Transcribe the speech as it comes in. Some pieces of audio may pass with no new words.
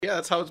Yeah,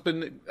 that's how it's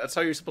been. That's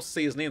how you're supposed to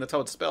say his name. That's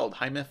how it's spelled.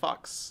 Jaime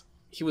Fox.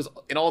 He was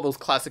in all those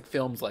classic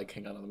films. Like,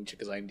 hang on, let me check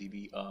his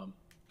IMDb.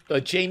 The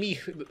Jamie.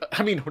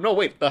 I mean, no,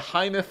 wait. The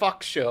Jaime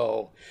Fox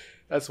Show.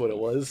 That's what it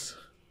was.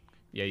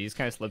 Yeah, you just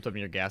kind of slipped up in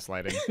your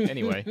gaslighting.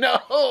 Anyway.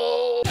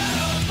 No.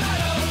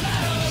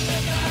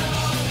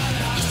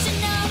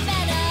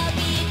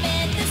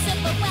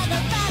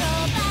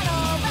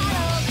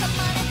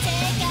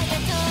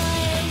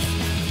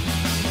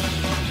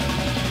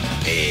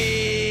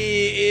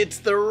 It's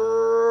the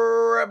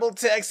Rebel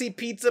Taxi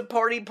Pizza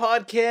Party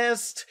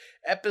Podcast,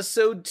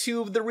 episode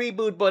 2 of the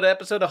reboot, but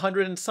episode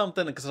 100 and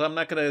something, because I'm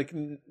not going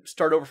to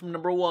start over from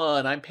number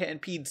 1. I'm Pan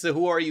Pizza.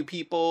 Who are you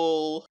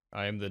people?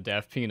 I am the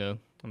Daft Pina.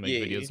 I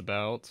make videos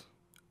about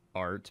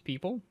art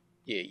people.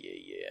 Yeah.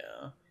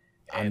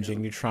 I'm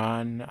Jimmy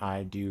Neutron.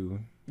 I do...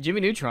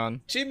 Jimmy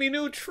Neutron. Jimmy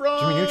Neutron.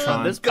 Jimmy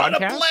Neutron. This Gonna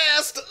podcast?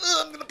 blast.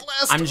 I'm gonna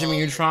blast. I'm Jimmy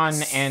Neutron,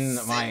 and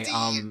Cindy.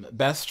 my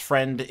best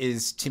friend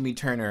is Timmy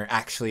Turner.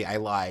 Actually, I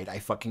lied. I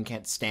fucking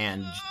can't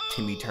stand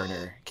Timmy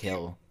Turner.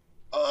 Kill.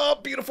 Oh,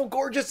 beautiful,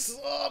 gorgeous.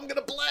 Oh, I'm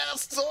gonna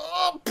blast.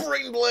 Oh,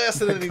 brain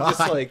blast. And then he God.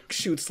 just like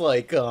shoots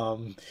like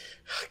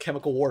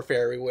chemical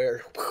warfare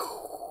everywhere.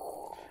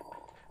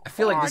 I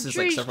feel like this is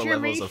like geez, several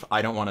Jimmy. levels of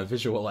I don't want to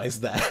visualize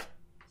that.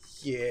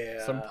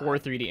 Yeah. Some poor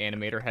 3D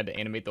animator had to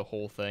animate the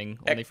whole thing,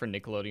 only for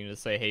Nickelodeon to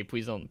say, "Hey,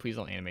 please don't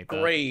animate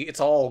that." Gray. It's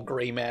all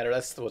gray matter.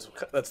 That's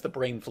the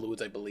brain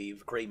fluids, I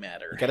believe. Gray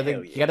matter. You gotta think.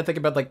 Hell yeah. You gotta think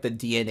about like the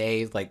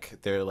DNA,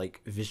 like their like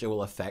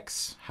visual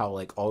effects, how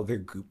like all their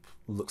goop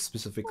looks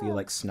specifically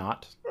like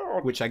snot,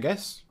 which I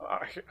guess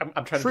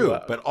I'm trying to true, do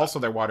a, but also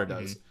their water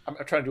does. I'm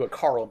trying to do a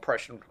Carl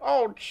impression.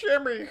 Oh,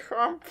 Jimmy,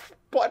 I'm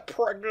butt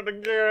pregnant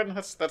again.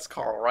 That's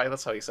Carl, right?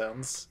 That's how he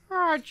sounds.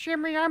 Oh,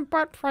 Jimmy, I'm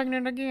butt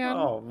pregnant again.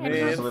 Oh, And man.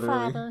 you're This is the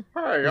literally- father.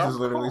 Hey, This I'm is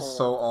literally Carl.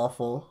 so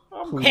awful.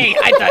 Hey,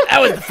 I thought I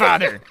was the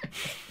father.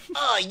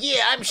 Oh,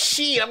 yeah, I'm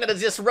Sheen. I'm gonna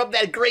just rub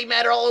that gray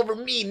matter all over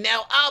me.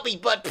 Now I'll be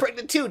butt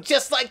pregnant too,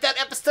 just like that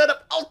episode of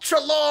Ultra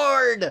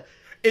Lord.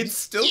 It's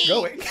still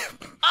going.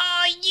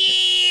 Oh,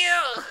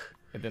 yeah.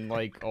 And then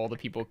like all the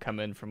people come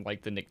in from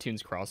like the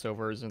Nicktoons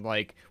crossovers and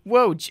like,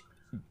 whoa,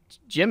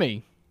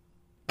 Jimmy,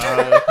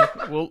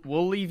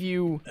 we'll leave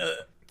you.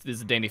 This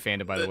is Danny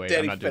Fandom, by the way.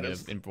 Danny I'm not doing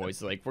Phantom. it in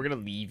voice. Like, we're gonna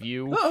leave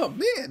you. Oh,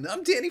 man,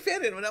 I'm Danny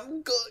Fandom, and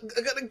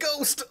I got a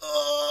ghost.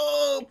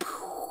 Oh,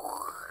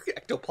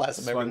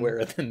 ectoplasm Fun. everywhere,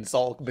 and then it's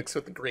all mixed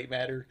with the gray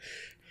matter.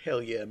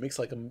 Hell yeah, makes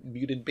like a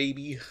mutant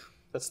baby.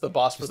 That's the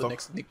boss for Just the the-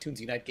 next Nicktoons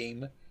Unite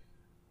game.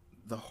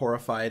 The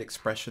horrified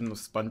expression of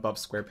SpongeBob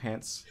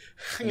SquarePants.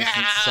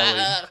 It's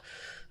Sully.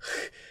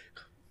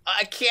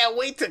 I can't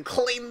wait to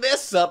clean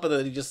this up, and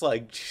then he just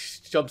like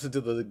jumps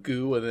into the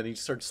goo, and then he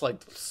starts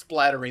like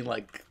splattering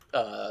like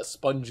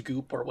sponge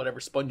goop or whatever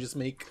sponges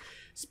make.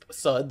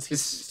 Suds. He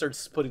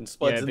starts putting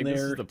spuds Yeah, I in think there.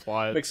 this is the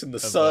plot mixing the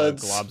of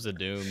suds. Globs of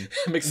Doom.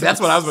 That's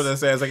what I was going to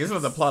say. I was like, this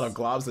is the plot of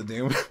Globs of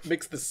Doom.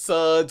 Mix the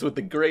suds with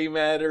the gray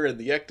matter and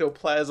the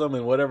ectoplasm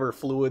and whatever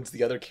fluids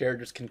the other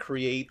characters can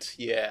create.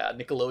 Yeah,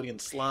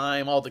 Nickelodeon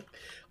slime, all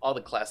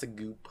the classic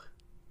goop.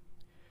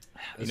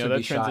 You know,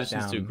 that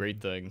transitions to a great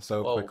thing.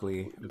 so Oh.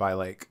 quickly by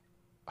like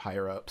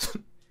higher ups.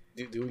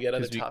 Do we get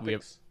other 'Cause we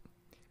topics?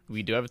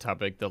 We do have a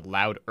topic, the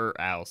Loud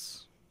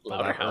House.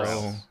 Louder House.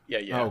 Oh.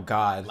 Yeah. Oh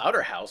God.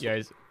 Louder House.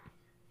 Yeah,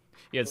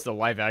 it's the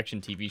live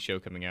action TV show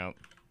coming out.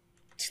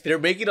 They're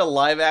making a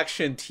live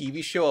action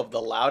TV show of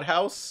the Loud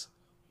House.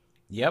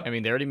 Yep. I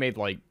mean, they already made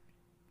like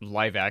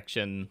live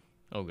action.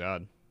 Oh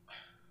God,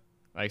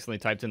 I accidentally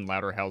typed in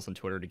Louder House on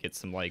Twitter to get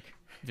some like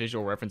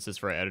visual references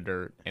for our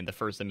editor, and the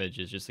first image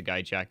is just a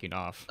guy jacking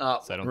off.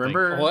 So I don't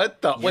remember-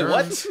 What the? Wait, You're-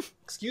 what?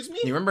 Excuse me?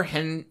 You remember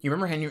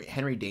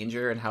Henry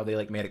Danger and how they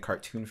like made a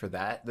cartoon for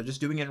that? They're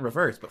just doing it in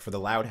reverse, but for the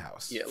Loud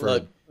House. Yeah, For-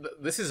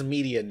 look, this is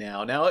media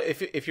now. Now,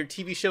 if your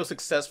TV show's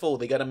successful,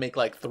 they got to make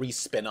like 3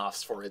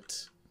 spin-offs for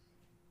it.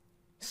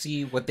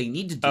 See what they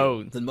need to do.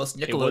 Oh, the most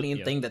would- Nickelodeon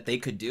yeah. thing that they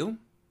could do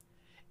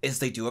is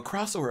they do a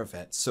crossover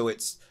event. So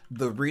it's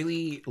the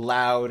really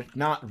loud,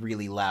 not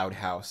really loud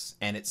house,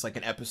 and it's like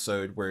an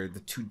episode where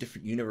the 2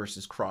 different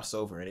universes cross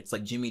over, and it's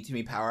like Jimmy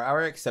Timmy Power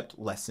Hour except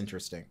less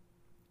interesting.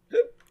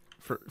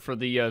 For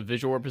the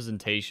visual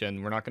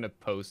representation, we're not going to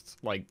post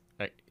like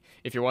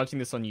if you're watching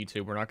this on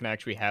YouTube, we're not going to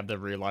actually have the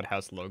Real Loud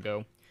House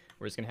logo.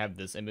 We're just going to have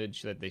this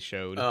image that they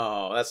showed.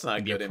 Oh, that's not a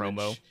in the good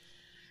promo. image.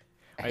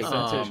 I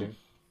Um,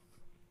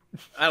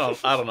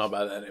 I don't know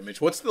about that image.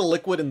 What's the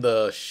liquid in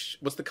the?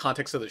 What's the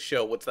context of the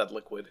show? What's that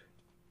liquid?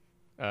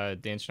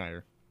 Dan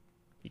Schneider.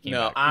 He came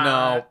No,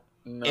 back.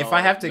 no. If I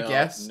have to no,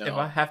 guess,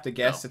 no.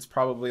 it's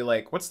probably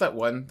like what's that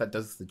one that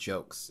does the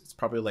jokes? It's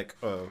probably like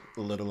a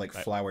little like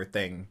flower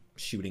thing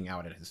shooting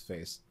out at his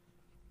face.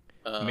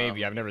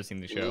 Maybe I've never seen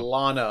the show.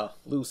 Lana,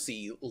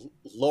 Lucy,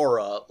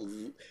 Laura,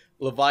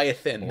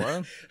 Leviathan,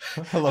 What?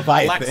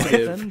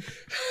 Leviathan.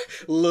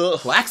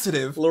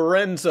 Laxative,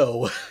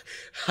 Lorenzo.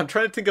 I'm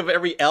trying to think of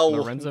every L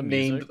Lorenzo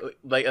named Music?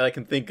 like I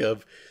can think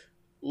of.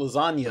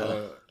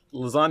 Lasagna,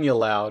 Lasagna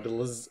Loud,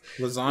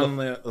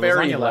 Lasagna,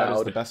 Very Lasagna Loud is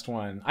loud. the best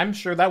one. I'm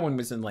sure that one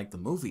was in like the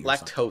movie. Or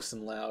something. Lactose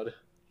and Loud.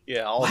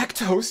 Yeah, all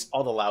Lactose.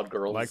 all the loud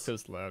girls.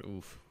 Lactose Loud.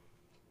 Oof.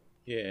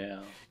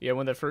 Yeah,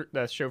 when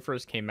that show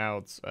first came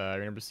out, I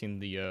remember seeing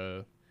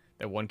the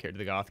that one character,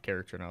 the goth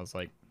character, and I was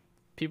like,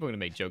 people are gonna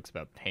make jokes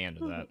about Pan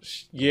to that.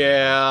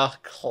 Yeah,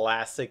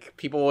 classic.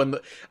 I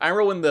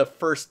remember when the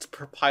first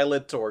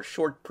pilot or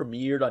short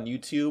premiered on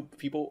YouTube,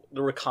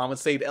 there were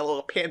comments saying,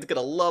 "LOL, Pan's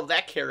gonna love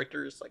that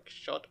character." It's like,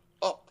 shut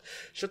up,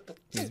 shut the.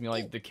 Seems me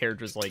like the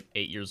character's like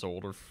 8 years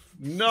old or.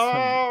 No.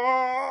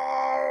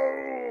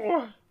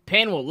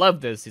 Pan will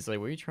love this. He's like,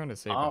 what are you trying to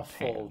say about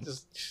Awful. Pan?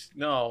 Just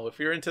no. If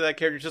you're into that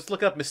character, just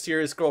look up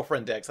Mysterious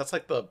Girlfriend X. It's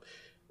like the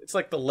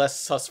less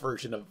sus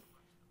version of.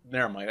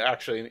 Never mind.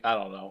 Actually, I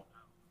don't know.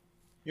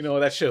 You know,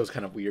 that show's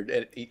kind of weird.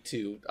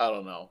 Too. I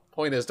don't know.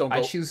 Point is, don't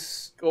go.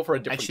 Go for a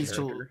different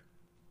character.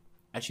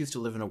 I choose to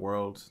live in a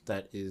world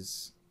that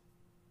is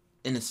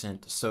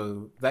innocent.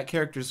 So that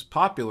character's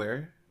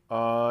popular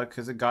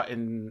because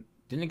didn't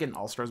it get an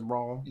All-Stars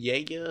Brawl?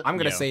 Yeah. I'm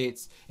gonna say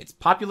it's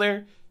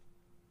popular.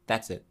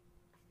 That's it.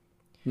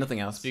 Nothing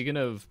else. Speaking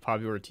of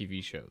popular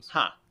TV shows,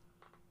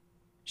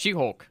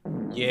 She-Hulk.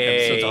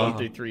 Yay. Episodes 1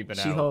 through 3 been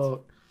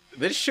out.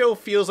 This show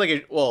feels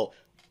like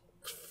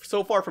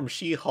so far from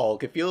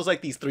She-Hulk, it feels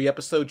like these 3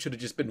 episodes should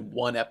have just been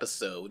 1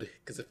 episode,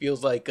 because it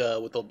feels like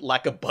with the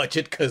lack of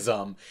budget, because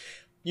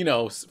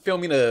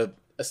filming a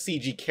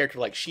CG character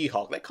like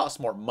She-Hulk, that costs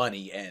more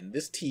money, and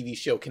this TV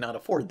show cannot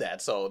afford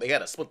that, so they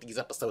gotta split these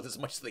episodes as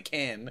much as they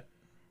can.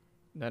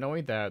 Not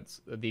only that,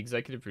 the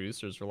executive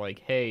producers were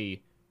like,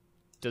 hey,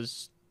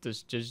 does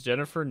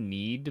Jennifer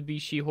need to be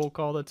She-Hulk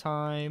all the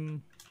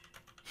time?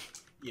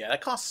 Yeah,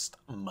 that costs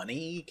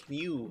money. Can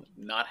you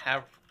not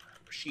have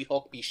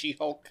She-Hulk be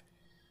She-Hulk?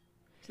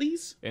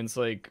 Please? And it's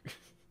like,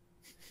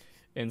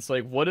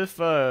 what if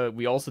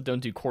we also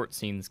don't do court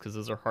scenes because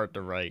those are hard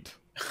to write?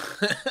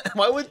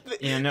 Why would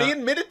they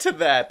admitted to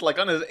that? Like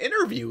on his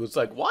interview, it's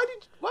like, why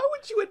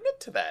would you admit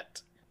to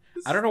that?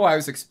 I don't know why I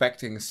was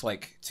expecting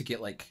to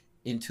get like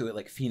into it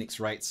like Phoenix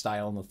Wright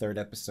style in the 3rd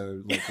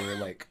episode, like where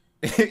like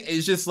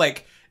it's just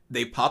like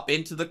they pop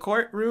into the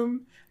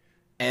courtroom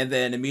and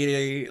then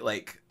immediately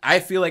like I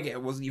feel like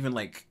it wasn't even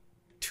like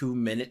 2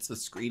 minutes of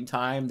screen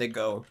time. They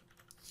go,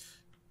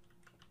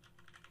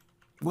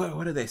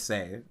 what do they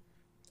say?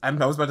 I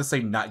was about to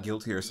say not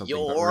guilty or something.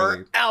 You're but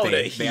really, out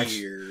of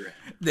here.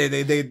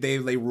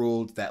 They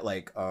ruled that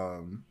like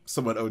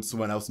someone owed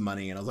someone else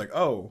money, and I was like,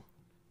 oh,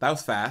 that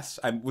was fast.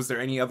 Was there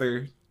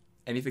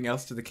anything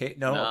else to the case?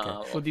 No.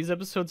 Okay. So these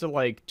episodes are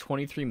like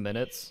 23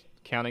 minutes,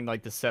 counting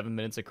like the 7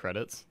 minutes of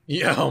credits.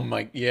 Yeah. Oh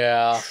my.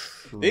 Yeah.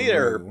 True. They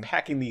are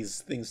packing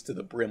these things to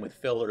the brim with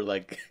filler.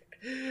 Like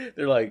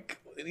they're like,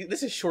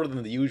 this is shorter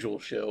than the usual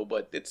show,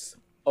 but it's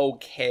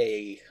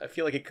okay. I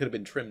feel like it could have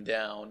been trimmed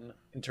down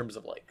in terms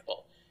of like,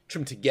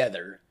 trimmed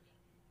together.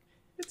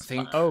 It's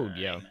fine. Oh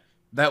yeah,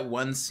 that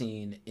one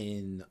scene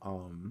in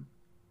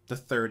the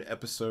 3rd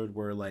episode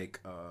where like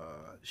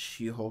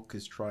She-Hulk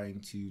is trying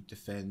to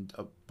defend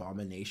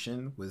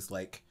Abomination was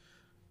like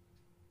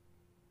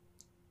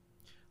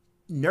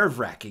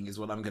nerve-wracking is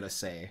what I'm gonna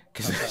say,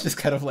 because it's just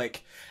kind of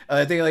like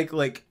they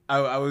like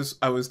I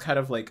was kind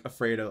of like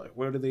afraid of like,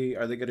 what are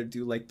they gonna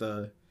do, like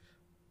the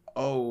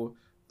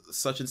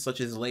such and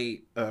such is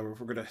late, we're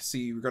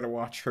gonna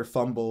watch her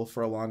fumble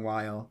for a long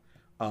while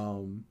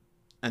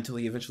until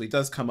he eventually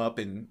does come up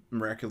and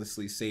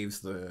miraculously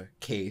saves the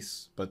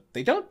case, but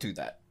they don't do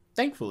that,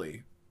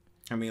 thankfully.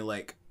 I mean,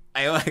 like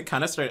I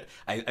kind of started.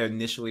 I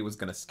initially was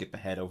gonna skip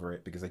ahead over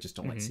it because I just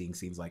don't like seeing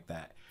scenes like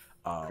that.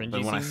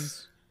 Cringy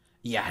scenes?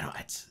 I know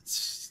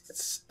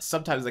it's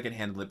sometimes I can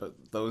handle it, but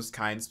those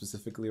kinds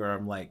specifically where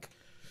I'm like,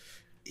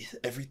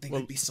 everything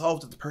would be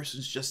solved if the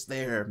person's just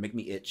there, make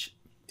me itch.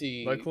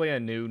 Luckily, I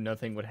knew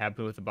nothing would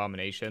happen with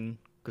Abomination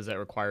because that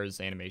requires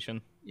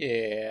animation.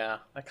 Yeah,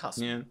 that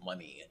costs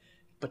money.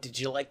 But did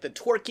you like the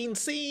twerking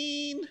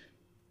scene?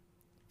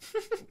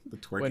 The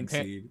twerking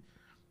scene.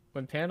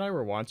 When Pan and I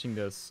were watching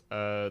this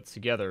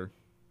together,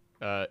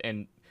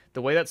 and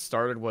the way that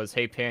started was,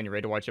 hey, Pan, you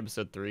ready to watch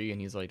episode 3?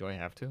 And he's like, do I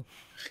have to?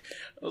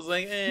 I was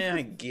like,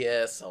 I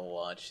guess I'll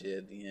watch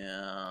it,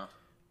 yeah.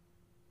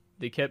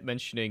 They kept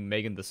mentioning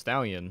Megan Thee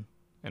Stallion,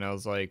 and I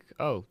was like,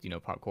 oh,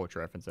 pop culture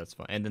reference, that's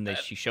fun. And then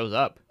she shows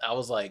up. I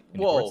was like,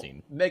 whoa,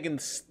 Megan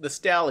Thee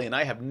Stallion,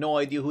 I have no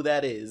idea who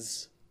that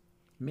is.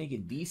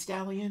 Megan Thee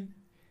Stallion?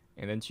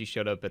 And then she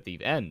showed up at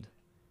the end.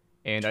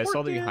 And I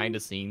saw the behind the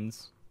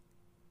scenes.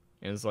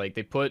 And it was like,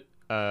 they put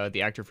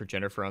the actor for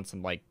Jennifer on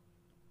some, like,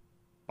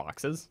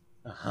 boxes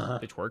to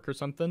twerk or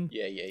something.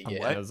 Yeah.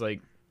 And I was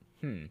like,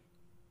 you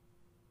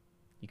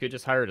could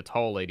just hire a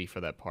tall lady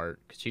for that part,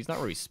 because she's not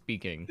really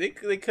speaking. They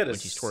could have when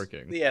she's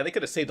twerking. Yeah, they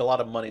could have saved a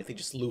lot of money if they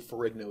just Lou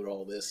Ferrigno'd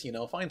all this.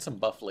 Find some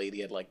buff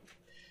lady at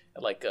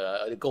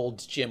a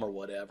Gold's Gym or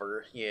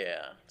whatever.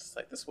 Yeah, it's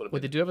like this would have.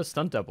 But they do have a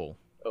stunt double.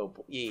 Oh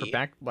yeah. For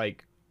back,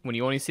 like when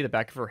you only see the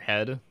back of her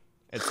head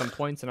at some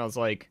points, and I was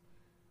like,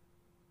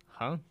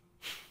 huh?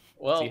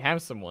 Well, so you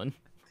have someone.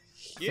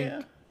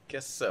 Yeah,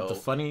 guess so.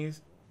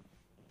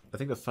 I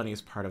think the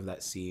funniest part of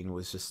that scene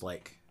was just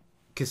like,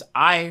 because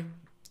I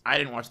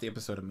didn't watch the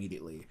episode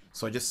immediately,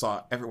 so I just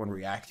saw everyone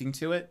reacting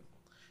to it.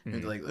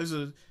 And like, there's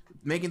a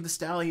Megan Thee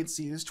Stallion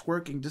scene is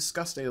twerking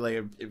disgusting.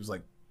 Like, it was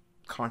like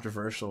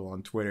controversial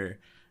on Twitter,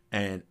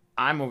 and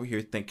I'm over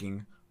here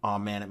thinking, oh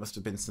man, it must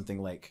have been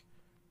something like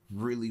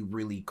really,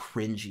 really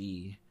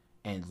cringy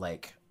and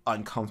like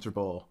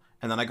uncomfortable.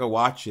 And then I go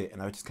watch it,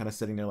 and I was just kind of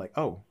sitting there like,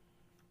 oh,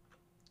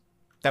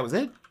 that was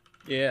it?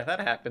 Yeah, that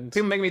happened.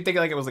 People make me think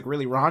like it was like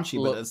really raunchy,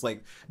 Look, but it's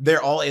like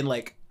they're all in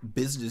like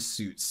business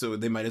suits, so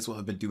they might as well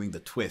have been doing the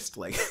twist.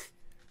 Like,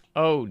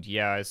 Oh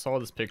yeah, I saw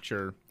this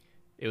picture.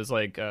 It was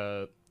like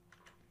I'm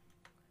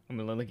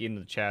gonna link it in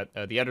the chat.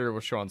 The editor will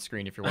show on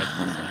screen if you're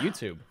watching this on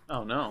YouTube.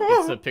 Oh no.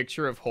 It's a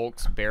picture of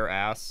Hulk's bare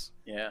ass.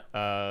 Yeah.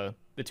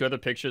 The two other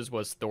pictures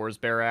was Thor's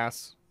bare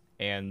ass,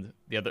 and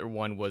the other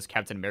one was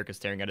Captain America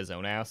staring at his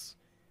own ass.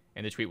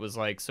 And the tweet was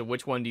like, "So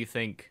which one do you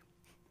think?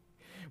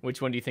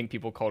 Which one do you think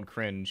people called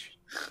cringe?"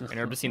 And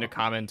I've seen a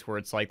comment where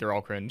it's like they're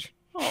all cringe.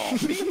 Oh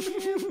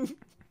man.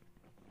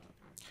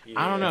 Yeah,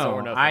 I don't it's all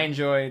or know.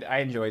 nothing. I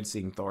enjoyed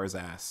seeing Thor's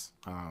ass,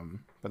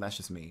 but that's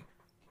just me.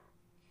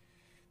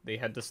 They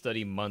had to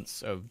study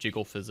months of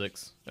jiggle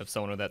physics of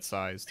someone of that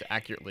size to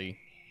accurately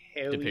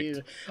Hell depict.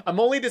 yeah. I'm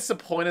only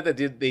disappointed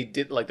that they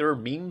did like there were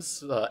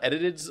memes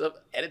edits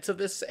of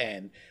this,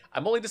 and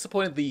I'm only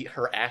disappointed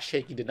her ass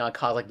shaking did not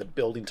cause like the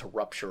building to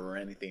rupture or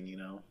anything. You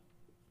know,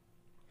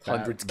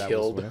 hundreds That was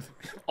killed, with-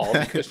 all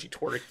because she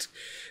twerked.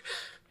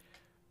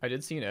 I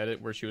did see an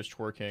edit where she was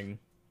twerking,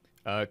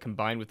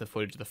 combined with the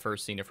footage of the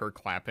first scene of her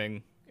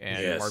clapping,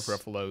 and Yes. Mark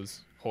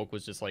Ruffalo's Hulk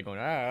was just like going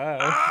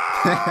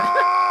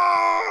ah.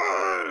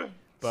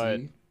 But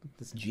See?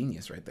 That's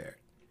genius right there.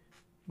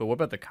 but what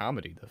about the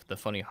comedy, the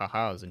funny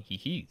ha-has and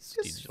hee-hees?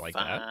 Did Just you like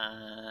that?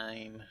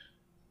 fine.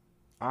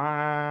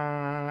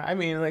 I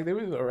mean, like, they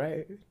were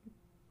alright.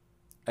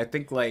 I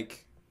think,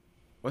 like,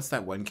 what's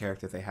that one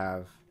character they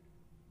have?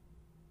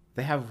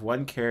 They have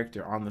one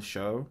character on the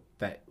show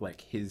that,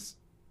 like, his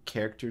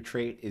character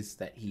trait is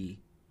that he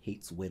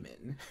hates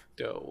women.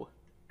 Doe.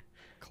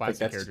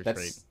 Classic Like, character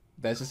trait.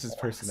 That's just his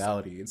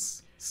personality.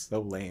 It's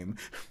so lame.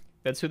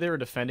 That's who they were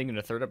defending in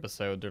the third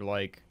episode. They're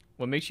like,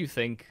 what makes you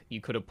think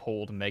you could have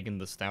pulled Megan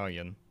the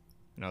Stallion?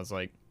 And I was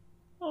like,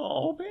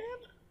 Oh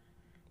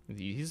man.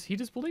 he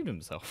just believed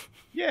himself.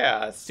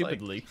 Yeah. It's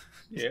Stupidly.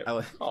 Like, yeah. I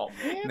like- Oh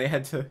man. They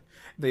had to.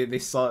 They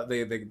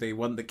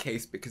won the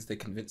case because they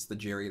convinced the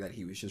jury that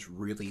he was just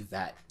really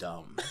that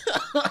dumb.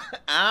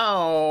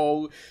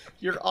 Ow!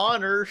 Your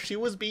Honor, she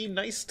was being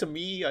nice to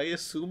me. I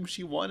assume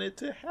she wanted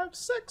to have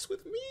sex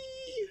with me.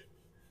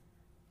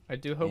 I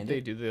do hope And they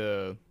it- do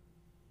the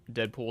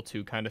Deadpool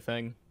 2 kind of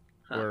thing,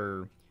 Huh.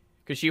 where,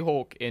 because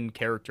She-Hulk in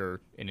character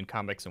and in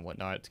comics and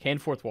whatnot can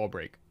fourth wall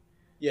break.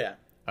 Yeah.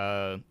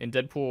 In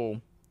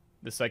Deadpool,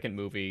 the second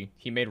movie,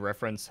 he made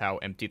reference how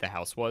empty the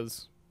house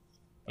was.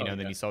 You know, Oh,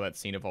 then yeah. you saw that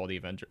scene of all the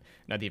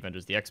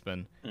the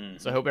X-Men. Mm-hmm.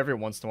 So I hope every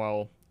once in a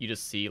while you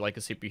just see like a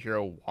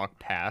superhero walk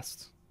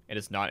past and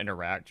it's not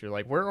interact. You're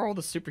like, where are all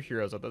the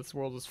superheroes? This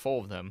world is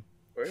full of them.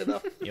 Where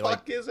the You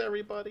fuck like- is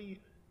everybody?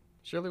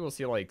 Surely we'll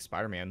see like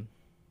Spider-Man,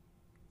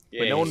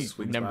 Yeah. but no one he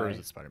swings remembers by.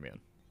 it's Spider-Man.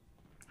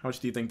 How much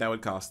do you think that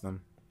would cost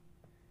them?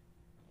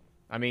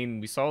 I mean,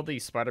 we saw the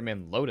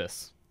Spider-Man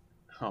Lotus.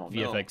 Oh,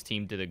 no. VFX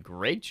team did a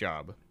great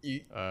job.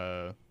 You,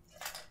 Uh,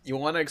 you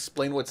want to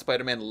explain what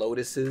Spider-Man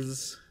Lotus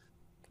is?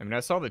 I mean, I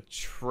saw the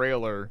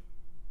trailer.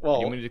 Well,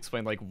 You want me to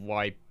explain like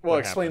why? well, what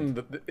explain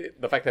happened?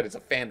 the fact that it's a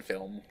fan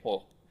film.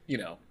 Well, you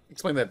know,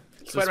 explain that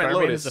So Spider-Man Spider-Man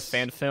Lotus is a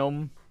fan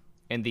film,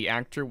 and the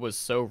actor was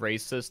so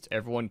racist,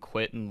 everyone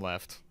quit and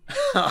left.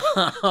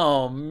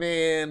 Oh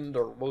man,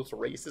 the most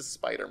racist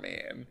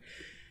Spider-Man.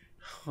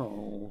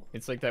 Oh,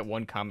 It's like that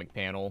one comic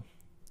panel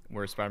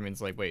where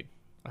Spider-Man's like, "Wait,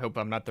 I hope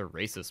I'm not the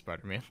racist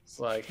Spider-Man." it's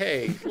like,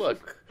 hey,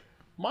 look,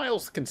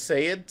 Miles can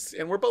say it,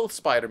 and we're both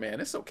Spider-Man.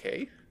 It's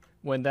okay.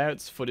 When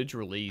that's footage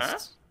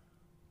released,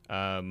 you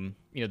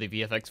know, the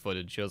VFX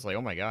footage shows like,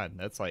 oh my god,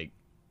 that's like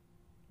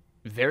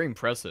very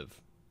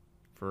impressive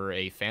for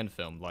a fan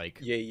film, like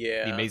Yeah,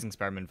 yeah. the Amazing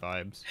Spider-Man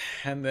vibes.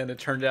 And then it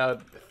turned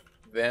out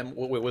them.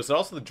 Wait, was it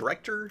also the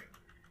director,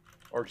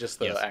 or just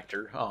the Yes.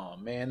 actor? Oh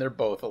man, they're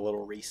both a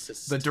little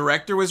racist. The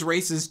director was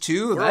racist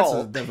too. We're That's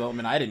all- a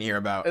development I didn't hear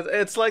about.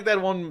 It's like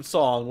that one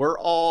song. We're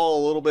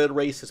all a little bit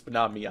racist, but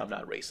not me. I'm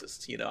not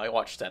racist. You know, I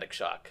watch Static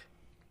Shock.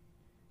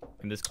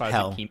 And this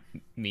Hell. classic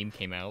meme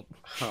came out.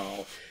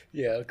 Oh,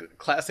 yeah,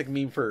 classic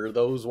meme for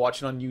those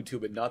watching on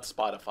YouTube and not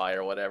Spotify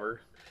or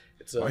whatever.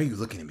 It's Why are a you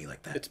looking at me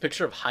like that? it's a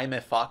picture of Jaime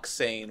Fox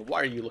saying,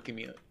 "Why are you looking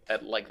at me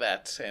at like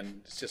that?"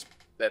 And it's just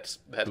that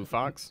Blue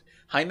Fox?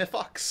 Jaime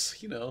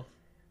Fox, you know,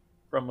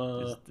 from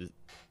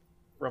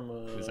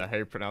Is that how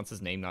you pronounce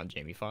his name, not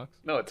Jamie Foxx?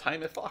 no, it's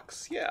Jaime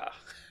Fox. Yeah,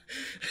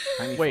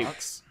 Tiny Wait.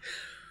 Fox?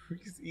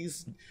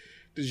 he's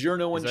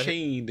DiGiorno Is that-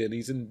 Unchained, and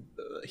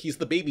he's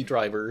the baby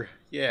driver.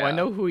 Yeah, Well, I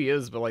know who he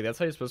is, but like that's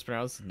how you're supposed to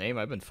pronounce his name.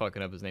 I've been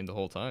fucking up his name the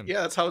whole time.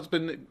 Yeah, that's how it's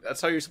been. That's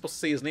how you're supposed to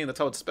say his name. That's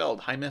how it's spelled.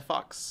 Jaime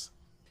Fox.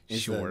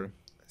 Is Sure.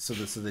 So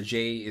the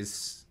J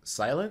is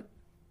silent?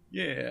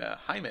 Yeah,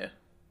 Jaime.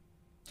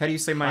 How do you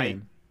say my Hi.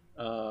 name?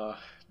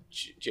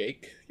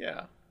 Jake.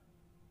 Yeah,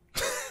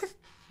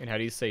 And how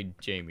do you say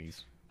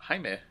Jamie's?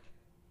 Jaime.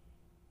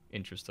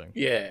 Interesting.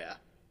 Yeah,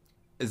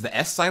 Is the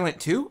S silent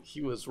too?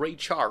 he was Ray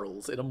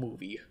Charles in a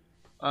movie.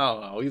 I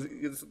don't know.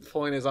 The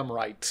point is, I'm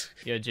right.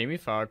 Yeah, Jamie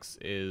Foxx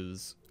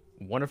is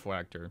a wonderful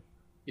actor.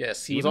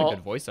 Yes, He's a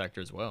good voice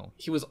actor as well.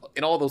 He was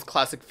in all those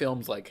classic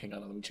films. Like, hang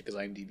on, let me check his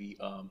IMDb.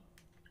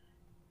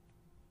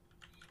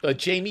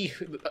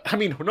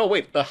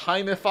 The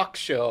Jaime Foxx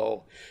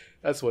Show.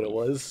 That's what it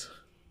was.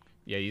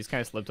 Yeah, you just kind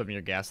of slipped up in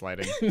your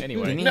gaslighting.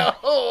 Anyway,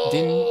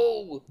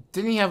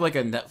 Didn't he have like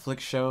a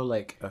Netflix show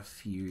like a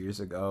few years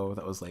ago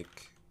that was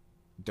like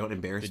 "Don't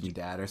Embarrass Me,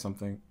 Dad" or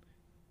something?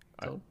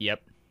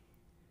 Yep.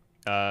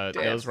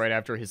 That was right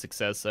after his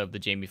success of the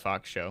Jamie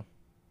Foxx Show.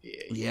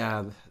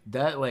 Yeah,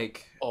 that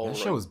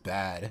show was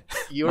bad.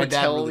 You were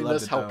telling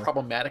us how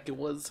problematic it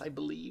was, I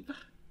believe.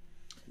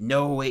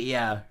 No, wait,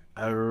 yeah.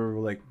 I remember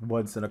like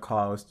once in a call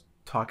I was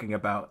talking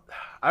about.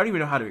 I don't even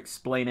know how to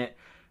explain it.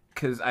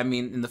 Because, I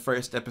mean, in the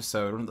first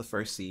episode, one of the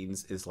first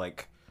scenes is,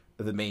 like,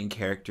 the main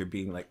character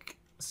being, like,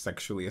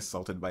 sexually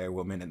assaulted by a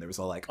woman, and there was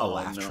a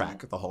laugh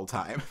track the whole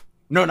time.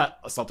 No, not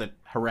assaulted,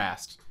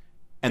 harassed.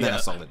 And then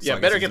assaulted. So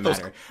better get those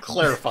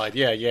clarified.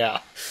 Yeah.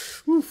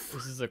 Oof.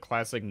 This is a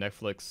classic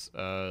Netflix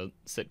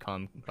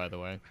sitcom, by the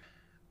way.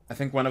 I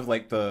think one of,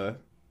 like,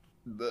 one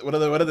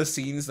of the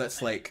scenes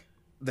that's, like,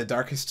 the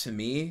darkest to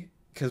me,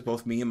 because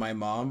both me and my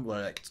mom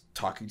were, like,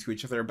 talking to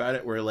each other about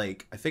it, where,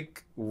 like, I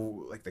think,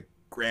 like, the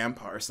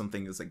grandpa or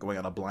something is like going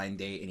on a blind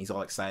date and he's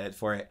all excited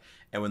for it,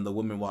 and when the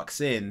woman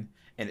walks in,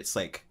 and it's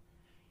like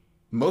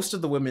most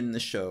of the women in the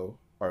show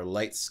are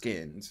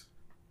light-skinned,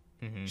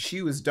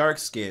 she was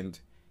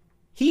dark-skinned,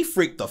 he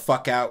freaked the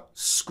fuck out,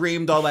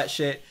 screamed all that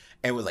shit,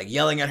 and was like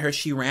yelling at her.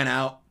 She ran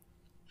out,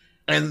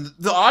 and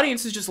the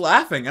audience is just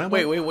laughing, and I'm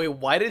wait,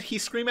 why did he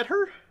scream at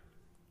her?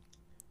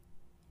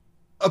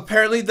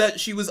 Apparently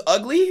that she was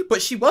ugly,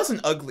 but she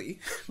wasn't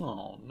ugly.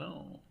 Oh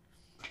no.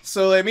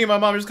 So, like, me and my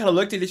mom just kind of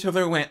looked at each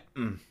other and went,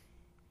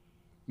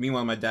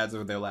 Meanwhile, my dad's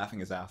over there laughing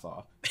his ass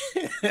off.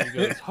 He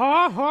goes,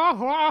 ha, ha,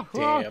 ha,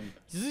 ha. Damn.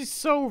 This is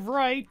so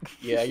right.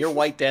 Yeah, your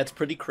white dad's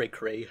pretty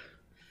cray-cray.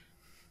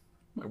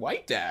 My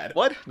white dad?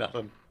 What?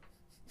 Nothing.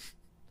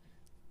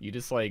 You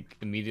just, like,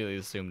 immediately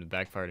assumed it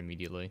backfired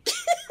immediately.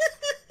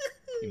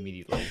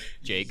 Immediately.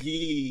 Jake,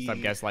 stop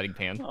gaslighting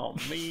Pan. Oh,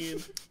 man.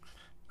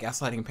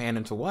 Gaslighting Pan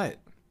into what?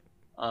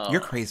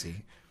 You're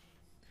crazy.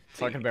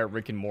 Talking about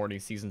Rick and Morty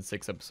season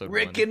 6 episode 1.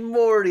 Rick and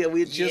Morty,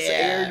 we just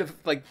aired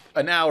like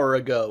an hour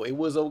ago. It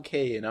was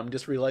okay, and I'm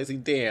just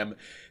realizing, damn,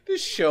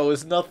 this show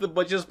is nothing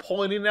but just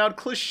pointing out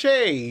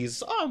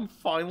cliches. I'm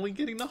finally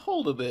getting a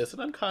hold of this,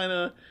 and I'm kind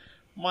of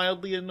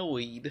mildly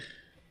annoyed.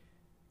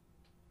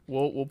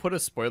 We'll put a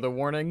spoiler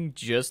warning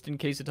just in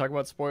case you talk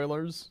about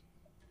spoilers.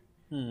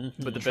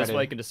 But the best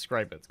way I can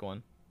describe it's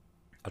going.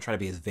 I'll try to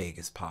be as vague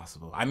as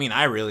possible. I mean,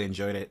 I really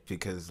enjoyed it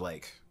because,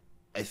 like,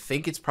 I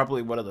think it's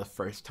probably one of the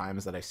first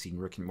times that I've seen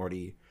Rick and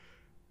Morty,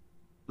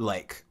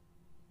 like,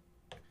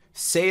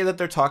 say that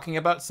they're talking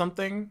about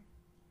something,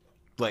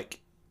 like,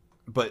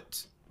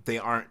 but they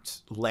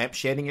aren't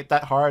lampshading it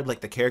that hard.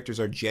 Like, the characters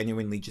are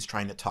genuinely just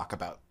trying to talk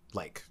about,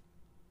 like,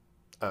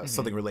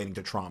 something relating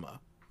to trauma.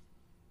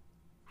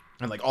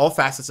 And, like, all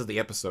facets of the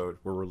episode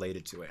were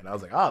related to it. And I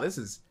was like, oh, this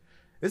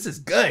is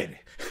good.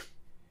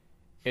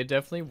 It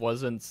definitely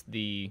wasn't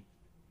the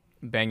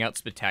bang out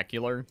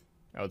spectacular.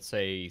 I would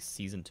say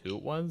season 2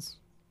 it was.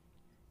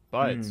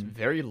 But it's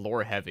very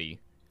lore heavy.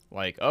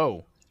 Like,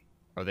 oh,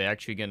 are they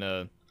actually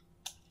gonna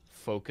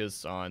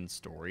focus on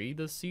story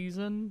this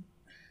season?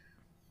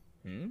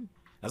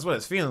 That's what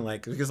it's feeling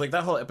like. Because, like,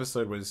 that whole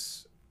episode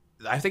was...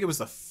 I think it was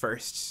the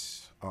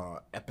first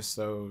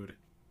episode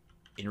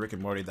in Rick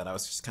and Morty that I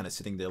was just kind of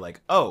sitting there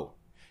like, oh,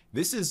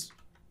 this is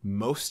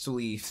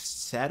mostly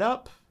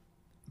setup,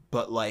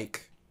 but,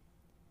 like,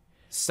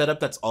 setup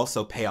that's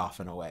also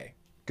payoff in a way.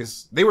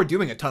 Because they were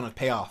doing a ton of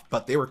payoff,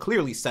 but they were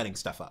clearly setting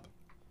stuff up.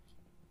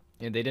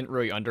 And they didn't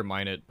really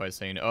undermine it by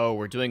saying, oh,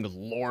 we're doing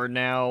lore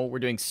now, we're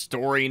doing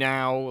story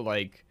now,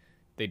 like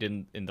they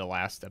did in the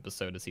last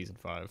episode of season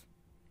 5.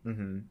 I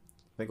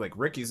think, like,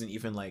 Rick isn't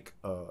even, like,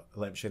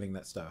 lampshading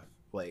that stuff.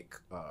 Like,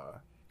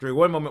 during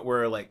one moment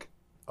where, like,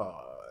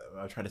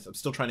 I'm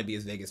still trying to be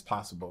as vague as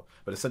possible,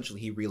 but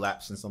essentially he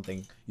relapsed in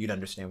something you'd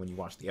understand when you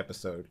watch the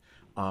episode.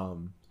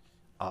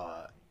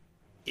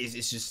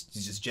 He's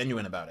just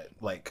genuine about it.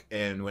 Like,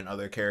 and when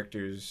other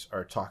characters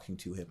are talking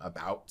to him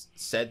about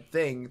said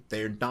thing,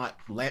 they're not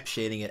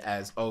lampshading it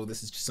as, oh,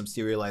 this is just some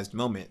serialized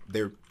moment.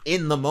 They're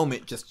in the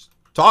moment just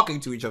talking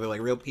to each other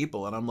like real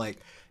people, and I'm like,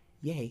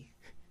 yay.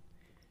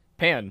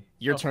 Pan,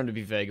 your turn to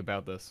be vague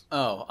about this.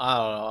 Oh, I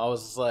don't know. I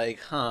was like,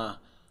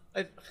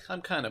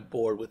 I'm kind of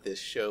bored with this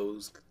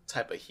show's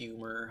type of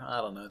humor. I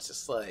don't know. It's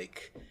just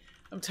like,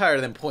 I'm tired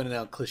of them pointing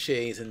out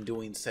cliches and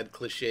doing said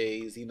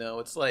cliches, you know?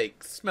 It's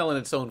like smelling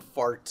its own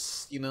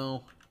farts, you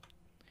know?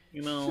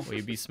 Well,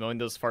 you'd be smelling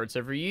those farts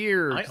every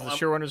year. The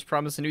showrunners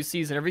promise a new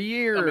season every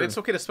year. I mean, it's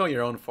okay to smell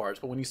your own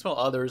farts, but when you smell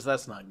others,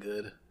 that's not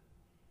good.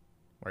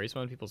 Why are you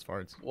smelling people's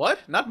farts? What?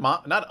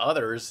 Not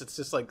others. It's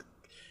just like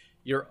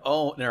your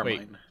own. Never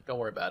mind. Don't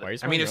worry about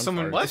it. I mean, if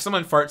someone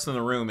farts in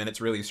the room and it's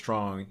really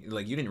strong,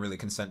 like, you didn't really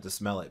consent to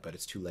smell it, but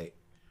it's too late.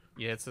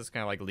 Yeah, it's just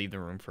kind of like leave the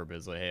room for a bit.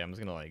 It's like, hey, I'm just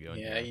gonna like go.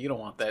 Yeah, you don't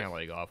want that. It's kind of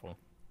like awful.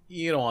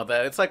 You don't want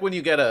that. It's like when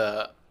you get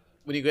a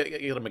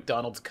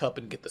McDonald's cup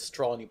and get the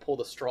straw and you pull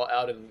the straw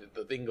out and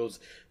the thing goes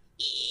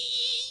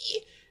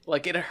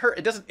like it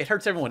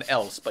hurts everyone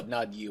else but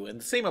not you. And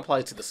the same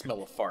applies to the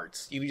smell of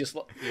farts. You just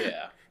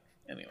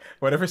Anyway.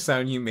 Whatever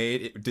sound you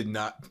made, it did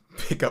not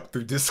pick up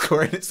through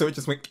Discord, so it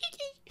just went.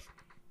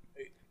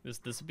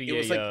 This would be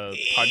a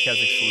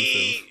podcast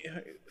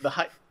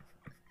exclusive.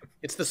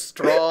 It's the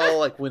straw,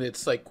 like when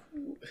it's like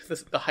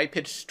the high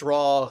pitched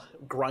straw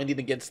grinding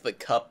against the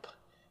cup,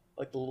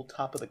 like the little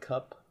top of the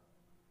cup.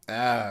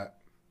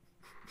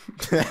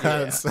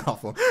 That's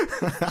awful.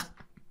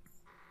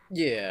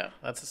 Yeah,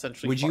 that's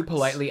essentially. Would you farts.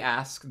 politely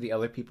ask the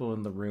other people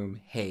in the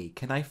room, "Hey,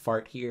 can I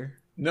fart here?"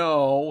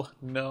 No.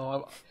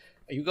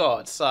 You go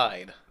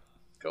outside.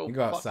 You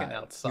go fucking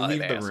outside. You leave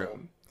the asshole.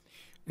 room.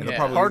 And Yeah.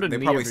 Pardon they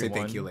me, probably say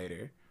everyone. thank you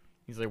later.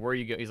 He's like, where are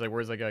you go? He's like,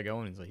 where's that guy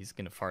going? He's like, he's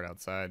gonna fart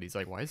outside. He's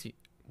like, why is he?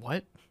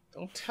 What?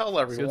 Don't tell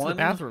Let's go to everyone. the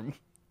bathroom.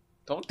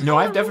 Don't. Tell No,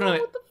 I've everyone definitely.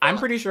 what the I'm fuck.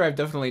 pretty sure I've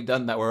definitely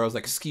done that where I was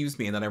like, "Excuse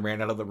me," and then I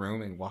ran out of the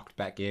room and walked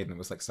back in and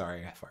was like,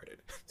 "Sorry, I farted."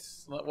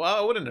 Well,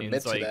 I wouldn't And admit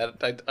it's to like-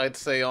 that. I'd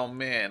say, oh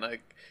man, I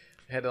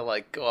had to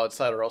like go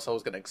outside or else I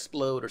was gonna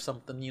explode or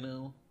something. You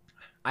know.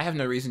 I have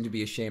no reason to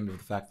be ashamed of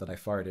the fact that I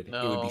farted. It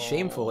would be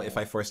shameful if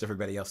I forced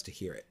everybody else to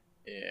hear it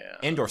Yeah.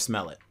 and or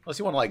smell it. Unless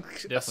you want to like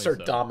Definitely assert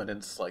so.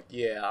 dominance, like,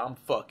 yeah, I'm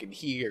fucking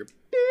here,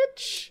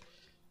 bitch.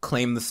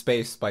 Claim the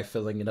space by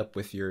filling it up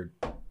with your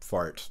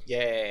fart.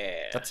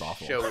 Yeah. That's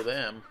awful. Show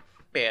them,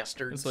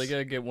 bastards. It's like I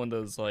gotta get one of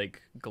those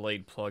like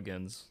Glade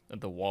plugins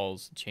at the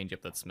walls to change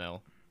up that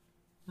smell.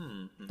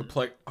 The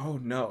plug. Oh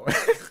no.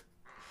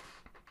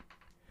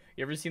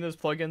 You ever seen those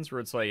plugins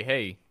where it's like,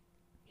 hey,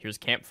 here's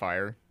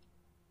campfire?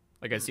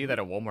 Like I see that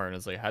at Walmart and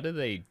it's like, how did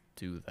they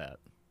do that?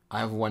 I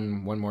have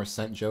one more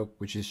scent joke,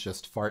 which is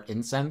just fart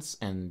incense,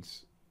 and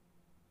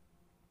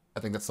I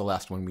think that's the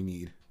last one we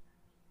need.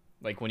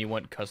 Like when you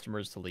want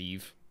customers to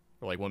leave,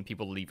 or like when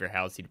people leave your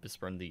house, you just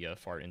burn the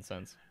fart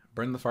incense.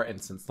 Burn the fart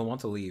incense. They'll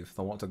want to leave.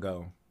 They'll want to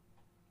go.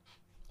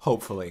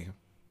 Hopefully.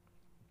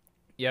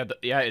 Yeah,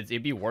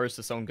 it'd be worse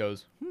if someone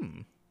goes,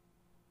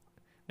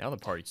 now the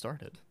party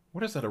started.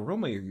 What is that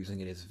aroma you're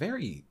using? It is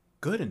very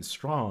good and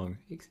strong.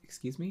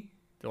 Excuse me?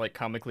 They're like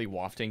comically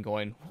wafting,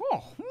 going,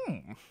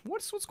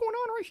 what's going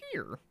on right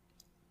here?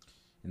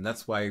 And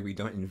that's why we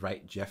don't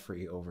invite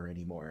Jeffrey over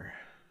anymore.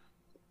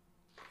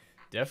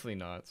 Definitely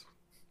not.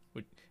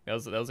 That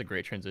was a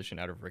great transition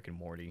out of Rick and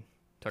Morty.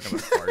 Talking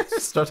about farts.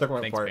 Start talking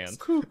about Thanks, parts. man.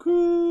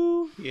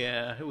 Cuckoo.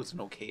 Yeah, it was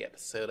an okay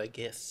episode, I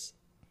guess.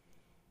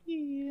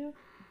 Yeah.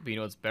 But you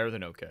know what's better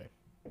than okay?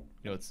 You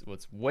know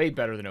what's way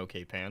better than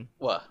okay, Pan?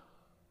 What?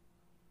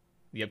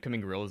 The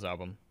upcoming Gorillaz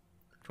album,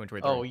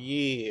 2023. Oh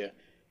yeah.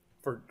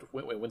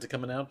 Wait, when's it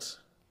coming out?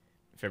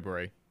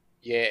 February.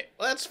 Yeah,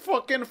 that's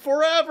fucking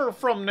forever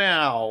from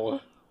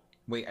now.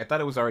 Wait, I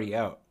thought it was already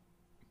out.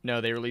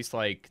 No, they released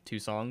like 2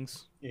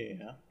 songs.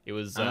 Yeah. It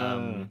was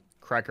Oh.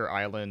 Cracker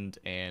Island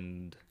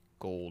and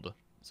Gold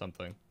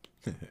something.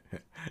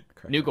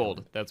 Correct. New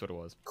Gold, that's what it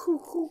was.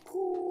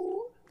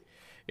 Cool.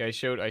 Yeah, I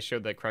showed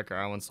that Cracker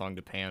Island song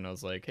to Pan. I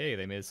was like, hey,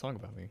 they made a song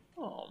about me.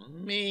 Oh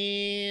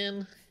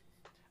man.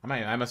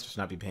 I must just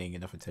not be paying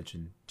enough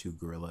attention to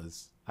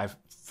Gorillaz.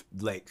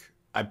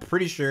 I'm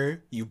pretty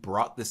sure you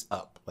brought this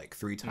up like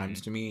 3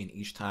 times to me, and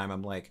each time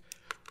I'm like,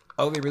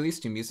 oh, they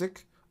released new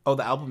music? Oh,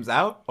 the album's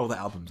out? Oh, the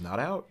album's not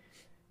out?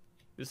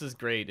 This is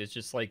great. It's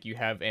just like you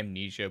have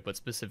amnesia, but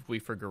specifically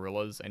for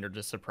Gorillaz, and you're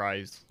just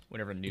surprised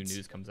whenever new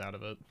news comes out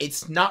of it.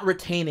 It's not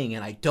retaining,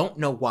 and I don't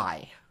know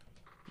why.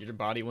 Your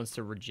body wants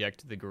to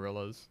reject the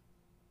Gorillaz.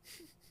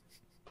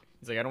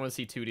 He's like, I don't want to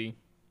see Tootie.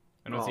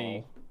 I don't want to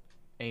see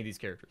any of these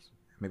characters.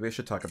 Maybe I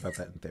should talk about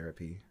that in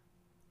therapy.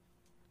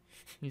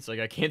 He's like,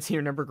 I can't see or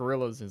remember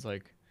Gorillaz. He's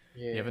like,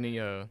 Yeah. you have any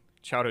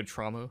childhood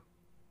trauma?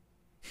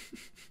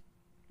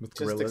 With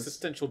Just Gorillaz?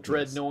 existential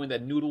dread Yes. knowing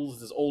that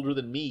Noodles is older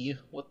than me.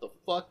 What the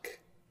fuck?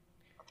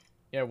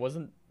 Yeah,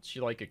 wasn't she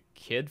like a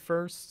kid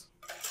first?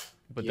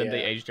 But then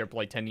they Yeah. aged her up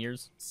like 10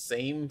 years?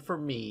 Same for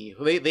me.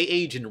 They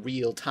age in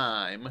real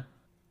time.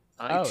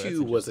 Oh, that's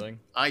interesting.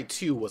 I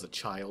too was a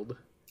child.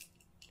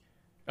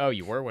 Oh,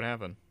 you were? What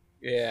happened?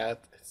 Yeah,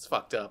 it's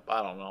fucked up.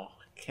 I don't know.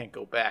 Can't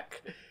go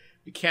back.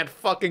 You can't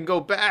fucking go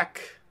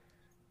back.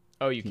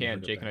 Oh, you Never can.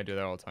 go Jake and back. I do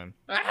that all the time.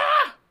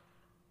 Ah!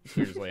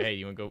 We're just like, hey,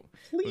 you want to go?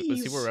 Let's see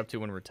Please. what we're up to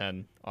when we're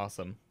 10.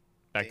 Awesome.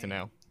 Back to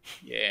now.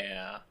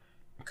 Yeah.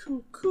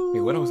 Cuckoo.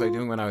 Wait, what was I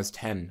doing when I was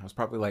 10? I was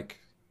probably like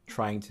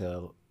trying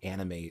to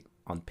animate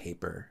on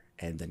paper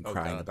and then Oh,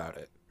 crying God. about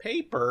it.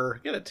 Paper.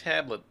 Get a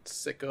tablet,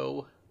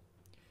 sicko.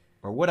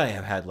 Or would I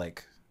have had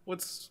like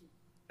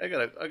I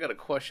got a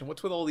question.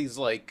 What's with all these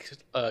like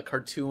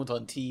cartoons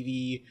on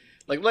TV?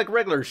 Like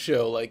regular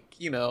show, like,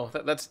 you know,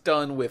 that's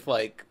done with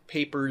like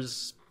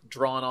papers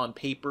drawn on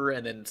paper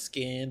and then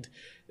scanned.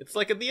 It's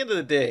like at the end of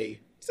the day,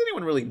 does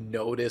anyone really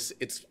notice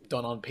it's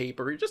done on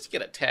paper? Just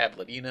get a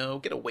tablet, you know,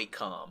 get a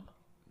Wacom.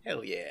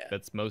 Hell yeah.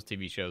 That's most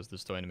TV shows. They're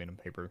still animated on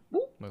paper.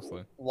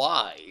 Mostly.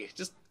 Why?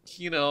 Just,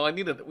 you know,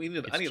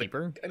 It's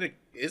cheaper?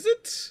 is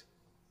it?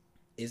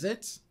 is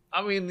it?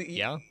 I mean,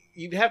 Yeah.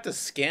 you'd have to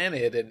scan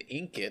it and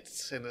ink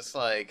it, and it's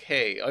like,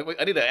 hey,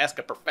 I need to ask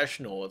a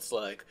professional. It's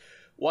like,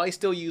 why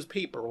still use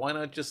paper? Why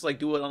not just like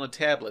do it on a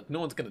tablet? No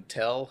one's gonna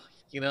tell,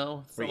 you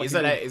know. Wait,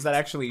 like is that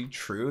actually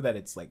true that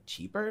it's like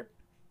cheaper?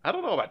 I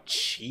don't know about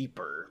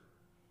cheaper.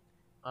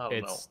 I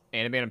don't know. It's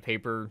animated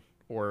paper,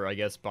 or I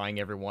guess buying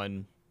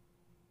everyone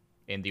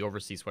in the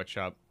overseas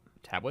sweatshop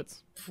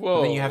tablets. Whoa!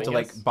 And then you have to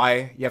yes.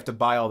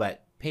 buy all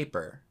that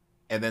paper,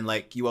 and then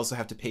like you also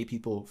have to pay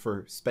people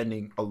for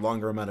spending a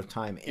longer amount of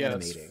time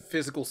animating. It's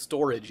physical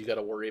storage you got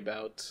to worry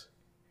about.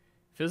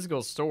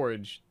 Physical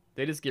storage,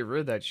 they just get rid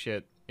of that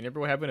shit. You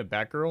remember what happened to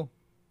Batgirl?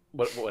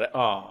 What?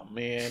 Oh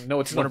man, no,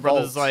 it's Warner in the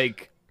Brothers vault.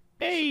 like,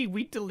 hey,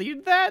 we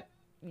deleted that.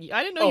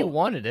 I didn't know you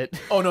wanted it.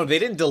 Oh no, they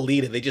didn't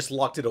delete it. They just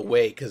locked it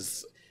away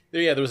because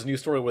there was a news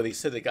story where they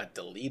said it got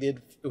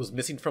deleted. It was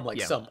missing from like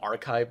some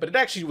archive, but it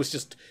actually was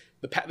just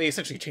they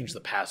essentially changed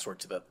the password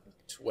to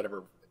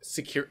whatever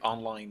secure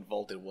online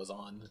vault it was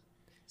on.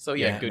 So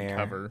yeah, Good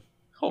cover.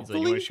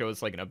 Hopefully, you want to show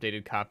us like an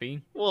updated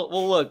copy?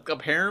 Well, look.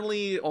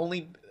 Apparently,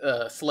 only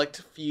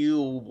select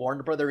few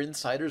Warner Brother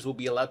insiders will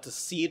be allowed to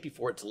see it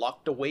before it's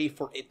locked away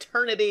for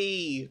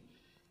eternity.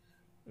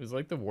 It was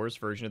like the worst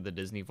version of the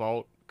Disney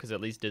Vault, because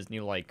at least Disney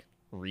like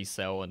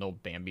resell an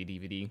old Bambi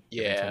DVD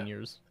every 10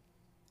 years.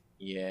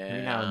 Yeah.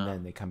 Every now and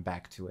then they come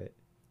back to it.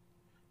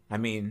 I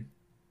mean,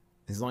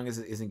 as long as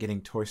it isn't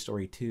getting Toy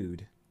Story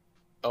 2'd.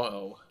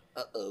 Uh-oh.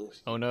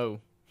 Oh no.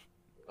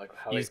 Like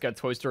how You just got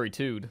Toy Story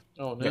 2'd.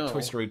 Oh Got no.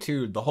 Toy Story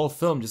 2'd. The whole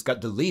film just got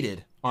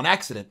deleted on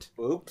accident.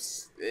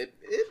 Oops.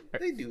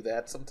 They do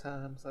that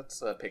sometimes.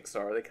 That's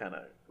Pixar. They kind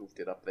of goofed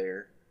it up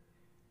there.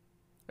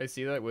 I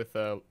see that with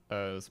some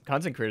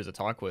content creators I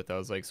talk with. I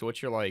was like, so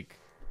what's your like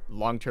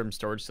long-term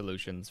storage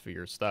solutions for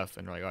your stuff?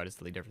 And they're like, oh, I just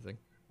delete everything.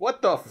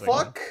 What the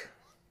fuck?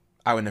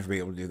 I would never be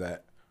able to do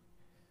that.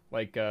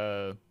 Like,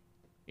 I'm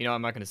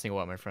not gonna single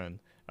out my friend.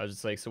 I was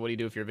just like, so what do you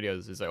do with your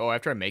videos? He's like, oh,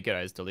 after I make it,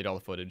 I just delete all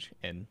the footage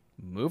and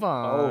move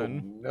on. Oh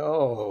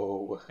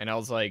no. And I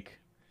was like,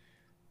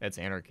 that's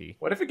anarchy.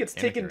 What if it gets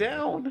taken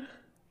down?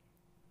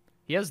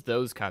 He has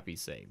those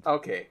copies saved.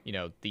 Okay.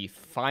 The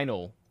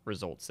final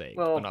result saved,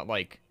 Well, but not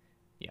like,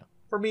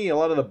 for me, a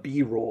lot of the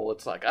B-roll,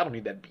 it's like, I don't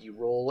need that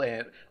B-roll.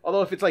 And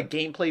although if it's like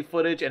gameplay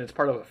footage and it's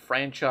part of a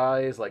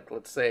franchise, like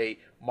let's say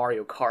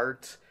Mario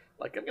Kart,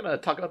 like I'm gonna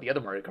talk about the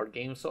other Mario Kart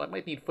games, so I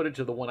might need footage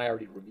of the one I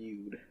already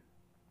reviewed.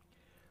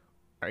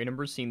 I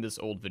remember seeing this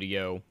old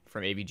video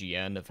from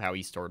AVGN of how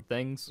he stored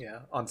things.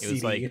 Yeah, on It CD.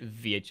 was like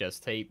VHS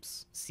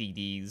tapes,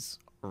 CDs,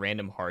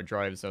 random hard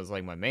drives. I was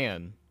like, my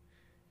man,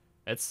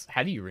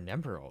 how do you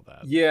remember all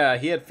that? Yeah,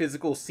 he had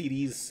physical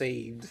CDs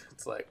saved.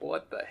 It's like,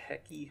 what the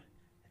hecky?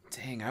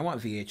 Dang, I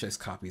want VHS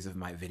copies of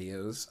my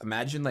videos.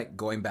 Imagine like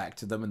going back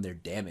to them and they're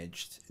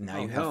damaged. And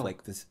now you have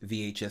like this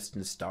VHS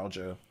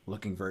nostalgia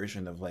looking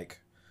version of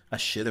like a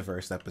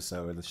Shitiverse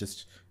episode. It's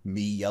just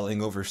me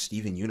yelling over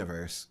Steven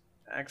Universe.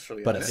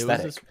 Actually, But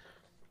aesthetic.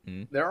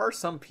 there are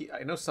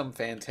I know some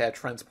fans had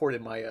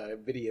transported my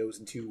videos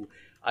into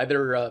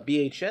either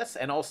VHS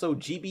and also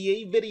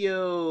GBA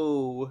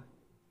video.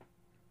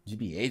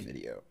 GBA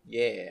video.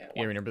 Yeah.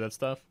 You remember that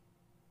stuff?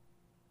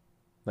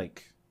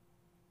 Like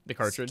The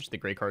cartridge, the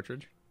gray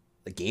cartridge?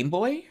 the Game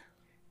Boy?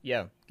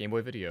 Yeah, Game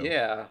Boy Video.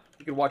 Yeah,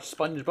 you could watch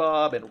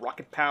SpongeBob and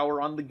Rocket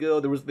Power on the go.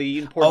 There was the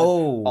import of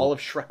all of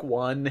Shrek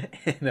 1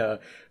 and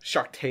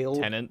Shark Tale.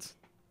 Tenant.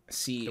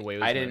 See, The way it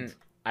was I meant.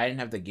 didn't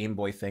have the Game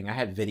Boy thing. I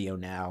had Video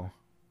Now.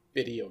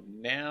 Video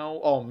Now.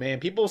 Oh man,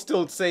 people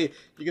still say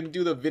you're gonna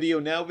do the Video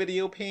Now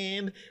video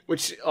pan,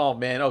 which oh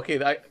man, okay,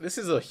 this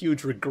is a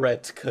huge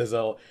regret because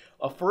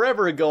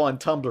forever ago on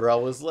Tumblr I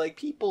was like,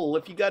 people,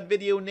 if you got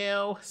Video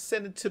Now,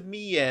 send it to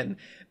me. And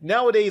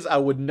nowadays I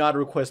would not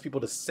request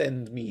people to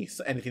send me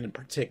anything in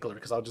particular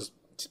because I'll just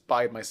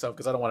buy it myself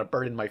because I don't want to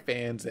burden my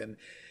fans and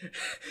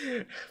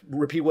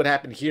repeat what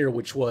happened here,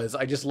 which was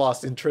I just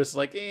lost interest.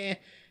 Like,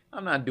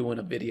 I'm not doing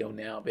a Video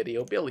Now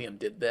video. Billiam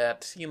did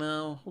that,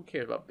 Who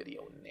cares about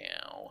Video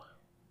Now?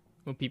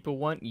 Well, people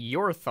want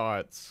your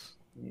thoughts.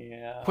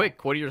 Yeah.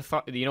 Quick, what are your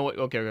thoughts? You know what?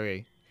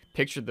 Okay.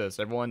 Picture this.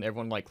 Everyone,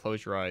 like,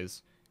 close your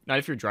eyes. Not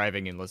if you're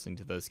driving and listening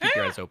to this. Keep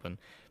your eyes open.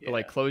 But,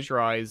 like, close your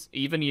eyes.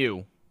 Even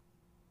you.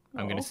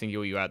 I'm going to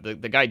single you out. The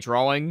guy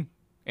drawing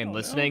and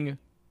listening,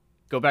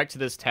 go back to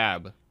this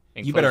tab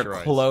and You close better your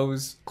eyes.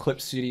 close Clip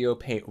Studio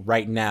Paint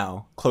right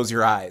now. Close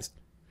your eyes.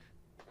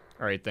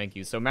 All right, thank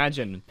you. So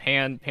imagine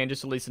Pan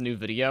just released a new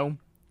video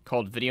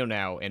called Video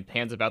Now, and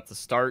Pan's about to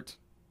start.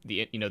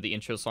 The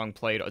intro song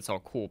played. It's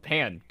all cool.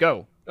 Pan,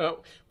 go.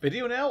 Oh,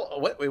 Video Now?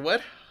 What? Wait,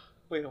 what?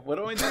 Wait, what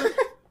do I do?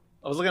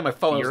 I was looking at my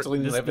phone. I was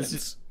deleting the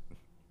evidence.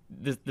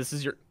 This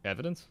is your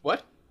evidence.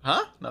 What?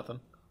 Huh?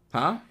 Nothing.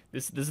 Huh?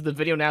 This is the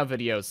Video Now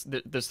videos.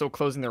 They're still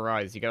closing their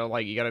eyes. You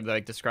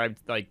gotta describe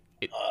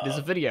this is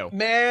a video.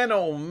 Man,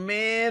 oh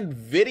man,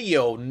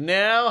 Video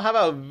Now? How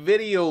about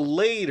Video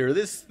Later?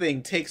 This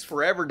thing takes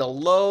forever to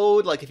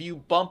load. Like if you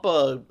bump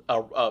a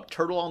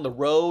turtle on the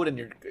road and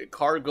your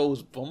car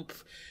goes bump,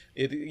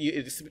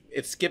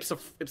 it skips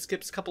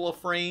a couple of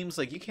frames.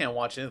 Like you can't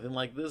watch anything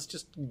like this.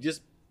 Just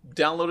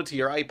download it to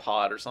your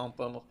iPod or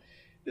something.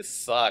 This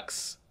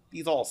sucks.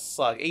 These all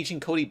suck.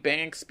 Agent Cody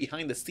Banks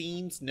behind the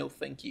scenes. No,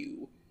 thank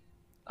you.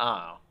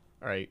 Ah.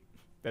 All right,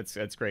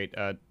 that's great.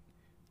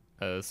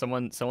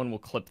 Someone will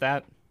clip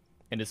that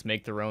and just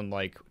make their own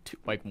like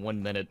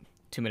 1 minute,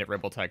 2 minute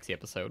Rebel Taxi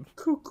episode.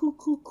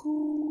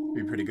 Cool.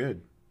 Be pretty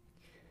good.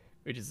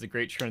 Which is a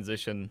great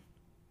transition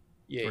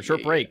Yeah. for a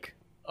short break.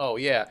 Oh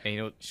yeah.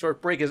 And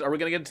Short break is. Are we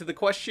gonna get into the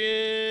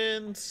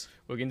questions?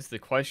 we'll get into the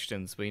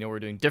questions, but we're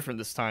doing different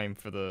this time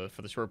for the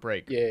short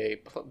break.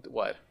 Yay.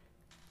 What?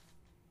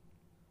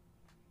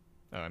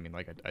 I mean,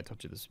 like I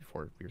told you this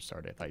before we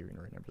started. I thought you were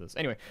gonna remember this.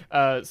 Anyway,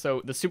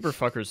 so the Super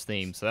Fuckers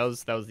theme. So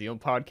that was the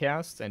old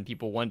podcast, and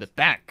people wanted it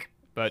back,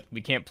 but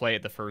we can't play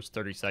it the first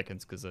 30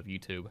 seconds because of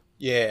YouTube.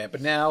 Yeah,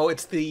 but now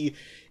it's the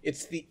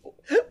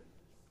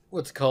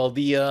what's it called,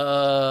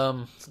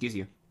 the Excuse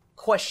you.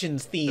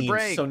 questions theme.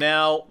 break. So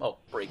now,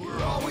 break.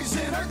 We're always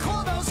in our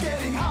clubhouse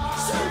getting high.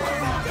 Super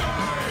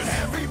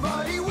fuckers.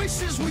 Everybody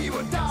wishes we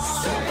would die.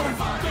 Super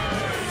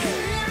fuckers.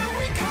 Here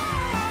we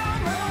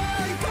come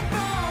like a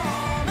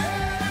bomb.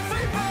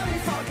 Everybody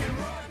fucking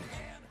run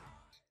and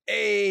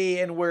Hey,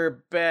 and we're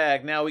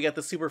back. Now we got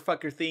the super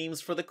fucker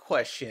themes for the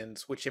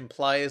questions, which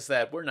implies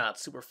that we're not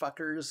super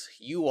fuckers.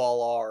 You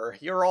all are.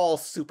 You're all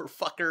super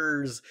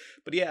fuckers.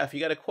 But yeah, if you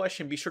got a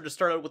question, be sure to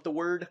start out with the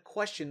word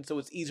question so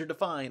it's easier to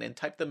find, and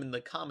type them in the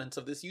comments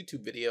of this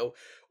YouTube video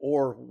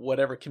or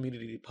whatever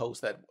community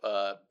post that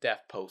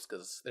Daft posts,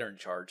 because they're in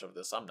charge of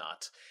this. I'm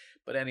not.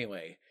 But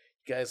anyway,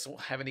 you guys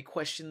have any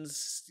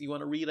questions you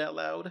want to read out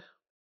loud?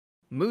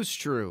 Moose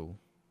True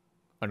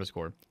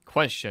 _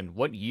 question: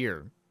 what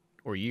year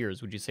or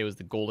years would you say was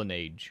the golden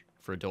age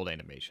for adult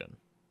animation?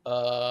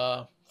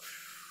 Well,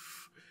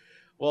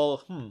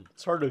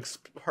 it's hard to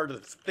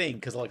think,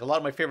 because like a lot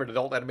of my favorite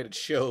adult animated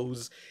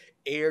shows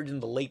aired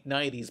in the late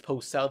 90s,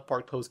 post South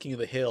Park, post King of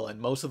the Hill,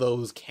 and most of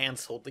those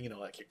canceled,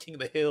 like your King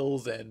of the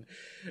Hills and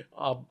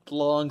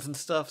Belongs and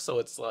stuff. So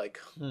it's like,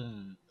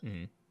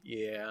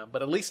 yeah,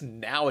 but at least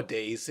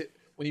nowadays,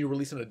 when you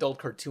release an adult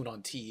cartoon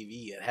on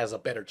TV, it has a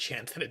better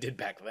chance than it did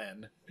back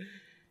then.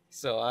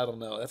 So I don't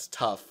know, that's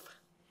tough.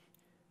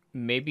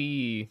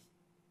 Maybe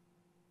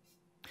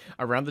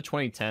around the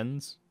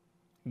 2010s,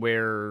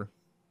 where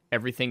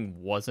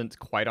everything wasn't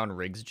quite on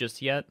rigs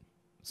just yet.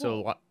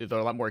 So there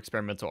are a lot more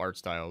experimental art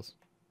styles.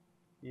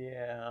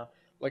 Yeah.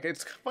 Like,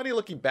 it's funny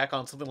looking back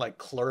on something like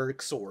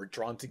Clerks or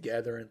Drawn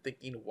Together and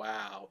thinking,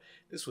 wow,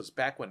 this was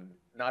back when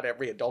not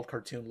every adult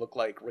cartoon looked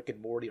like Rick and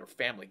Morty or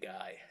Family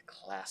Guy.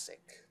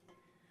 Classic.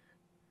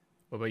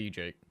 What about you,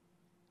 Jake?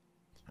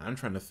 I'm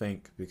trying to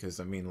think because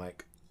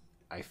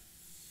I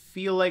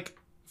feel like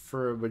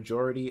for a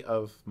majority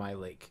of my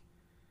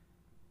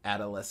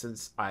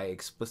adolescence, I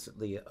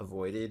explicitly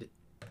avoided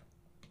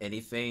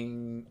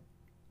anything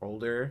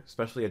older,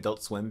 especially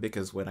Adult Swim,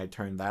 because when I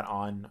turned that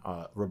on,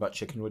 Robot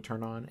Chicken would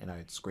turn on and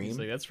I'd scream.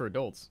 So that's for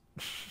adults.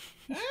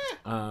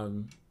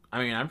 I'm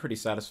pretty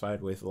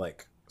satisfied with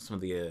some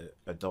of the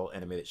adult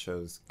animated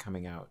shows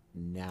coming out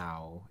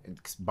now, and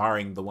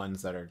barring the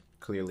ones that are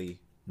clearly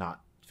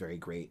not very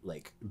great,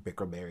 like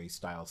Brickleberry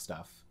style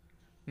stuff.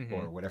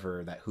 Or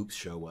whatever that Hoops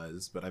show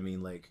was, but aren't you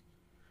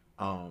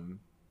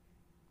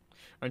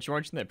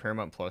watching that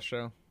Paramount Plus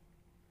show?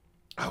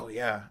 Oh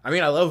yeah, I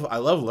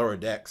love Lower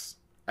Decks.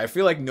 I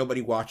feel like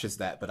nobody watches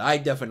that, but I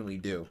definitely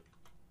do.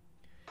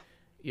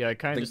 Yeah, I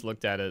kind of just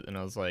looked at it and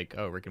I was like,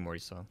 oh, Rick and Morty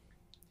saw.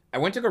 I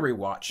went to go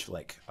rewatch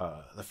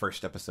the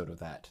first episode of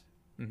that.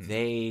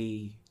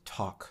 They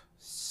talk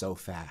so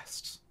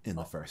fast in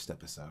the first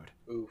episode.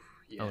 Oof,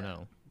 yeah. Oh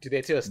no. Do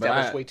they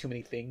establish way too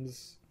many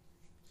things?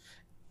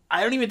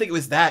 I don't even think it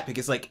was that,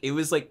 because it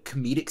was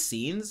comedic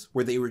scenes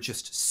where they were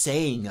just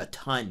saying a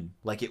ton,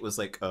 it was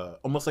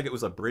almost like it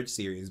was a bridge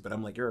series. But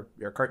I'm like, you're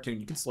a cartoon,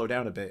 you can slow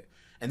down a bit.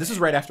 And this was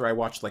right after I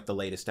watched the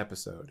latest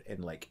episode,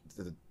 and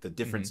the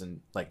difference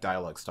in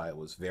dialogue style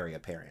was very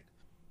apparent.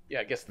 Yeah,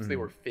 I guess they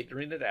were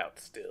figuring it out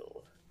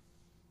still.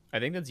 I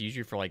think that's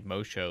usually for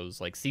most shows.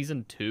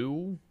 Season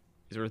 2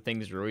 is where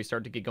things really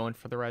start to get going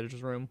for the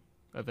writers' room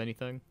of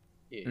anything.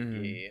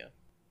 Yeah.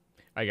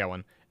 I got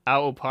one.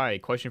 Ao Pai,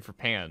 question for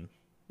Pan.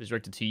 Is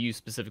directed to you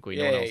specifically.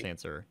 No one else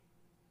answer.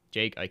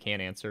 Jake, I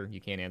can't answer. You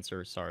can't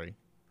answer. Sorry.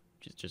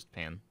 Just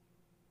Pan.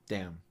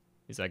 Damn.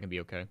 Is that gonna be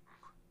okay?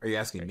 Are you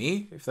asking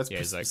me if that's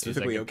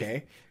specifically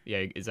okay?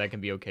 Yeah, is that gonna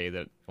be okay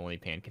that only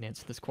Pan can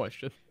answer this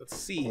question? Let's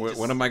see.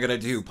 What am I gonna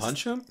do?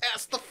 Punch him?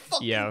 Ask the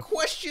fucking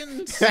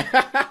questions.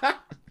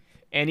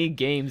 Any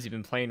games you've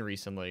been playing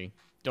recently?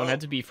 Don't have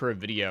to be for a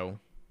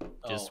video.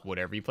 Just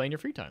whatever you play in your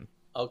free time.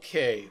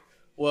 Okay.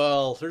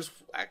 Well,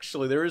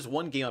 there is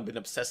one game I've been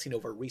obsessing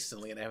over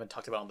recently, and I haven't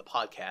talked about on the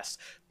podcast,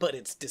 but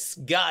it's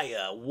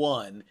Disgaea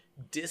 1.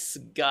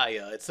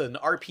 Disgaea. It's an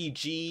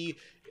RPG.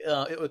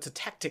 It's a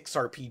tactics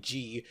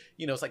RPG.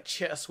 It's like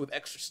chess with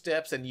extra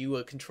steps, and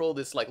you control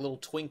this little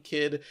twink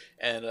kid,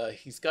 and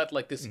he's got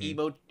this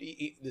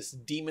this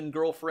demon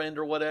girlfriend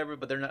or whatever,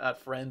 but they're not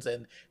friends,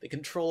 and they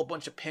control a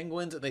bunch of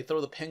penguins, and they throw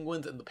the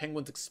penguins, and the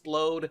penguins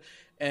explode,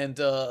 and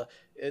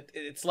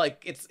It's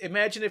like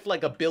imagine if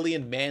like a Billy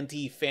and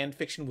Mandy fan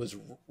fiction was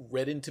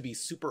written to be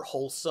super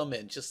wholesome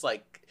and just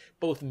like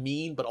both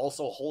mean but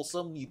also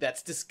wholesome.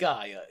 That's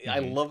Disgaea. I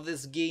love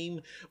this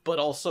game, but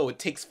also it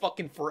takes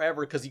fucking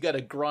forever because you gotta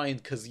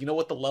grind. Because you know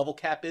what the level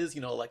cap is? You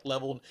know, like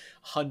level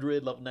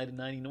 100, level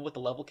 99. You know what the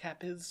level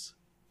cap is?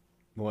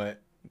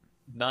 What?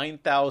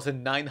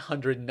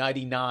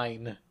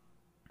 9,999.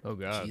 Oh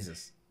god.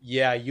 Jesus.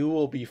 Yeah, you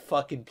will be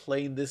fucking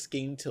playing this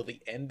game till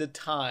the end of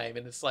time.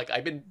 And it's like,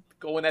 I've been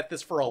going at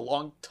this for a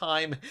long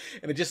time,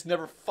 and it just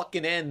never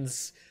fucking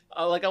ends.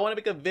 Like, I want to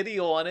make a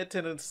video on it,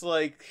 and it's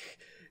like,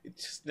 it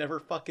just never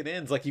fucking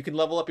ends. Like, you can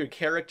level up your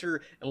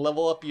character, and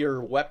level up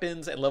your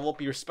weapons, and level up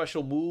your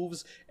special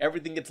moves.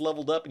 Everything gets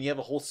leveled up, and you have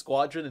a whole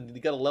squadron, and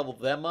you gotta level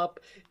them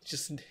up. It's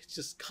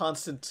just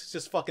constant, it's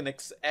just fucking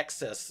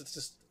excess. It's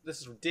just,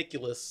 this is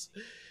ridiculous.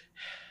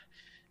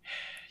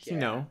 You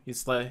know,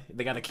 it's like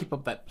they gotta keep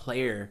up that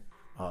player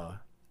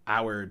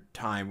hour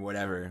time,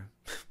 whatever.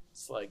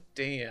 It's like,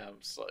 damn,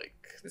 it's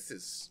like, this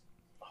is,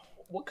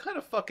 what kind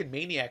of fucking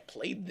maniac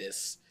played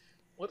this?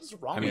 What is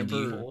wrong with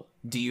people?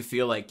 Do you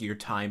feel like your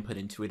time put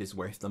into it is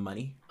worth the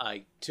money?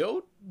 I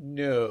don't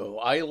know.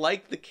 I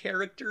like the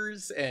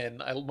characters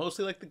and I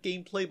mostly like the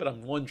gameplay, but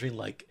I'm wondering,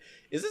 like,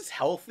 is this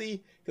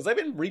healthy? Because I've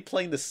been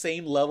replaying the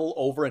same level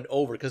over and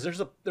over. Because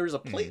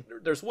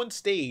there's one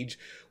stage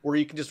where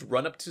you can just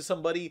run up to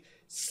somebody,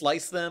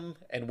 slice them,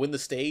 and win the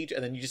stage,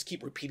 and then you just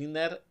keep repeating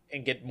that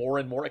and get more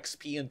and more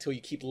XP until you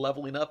keep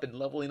leveling up and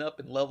leveling up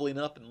and leveling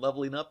up and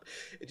leveling up.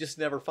 It just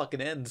never fucking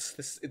ends.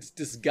 It's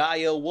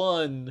Disgaea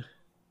 1.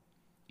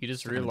 You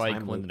just really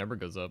like when the number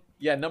goes up.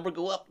 Yeah, number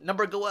go up,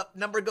 number go up,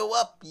 number go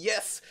up.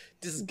 Yes,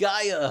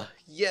 Disgaea.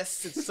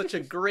 Yes, it's such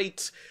a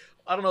great.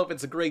 I don't know if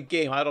it's a great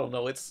game. I don't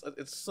know. It's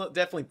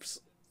definitely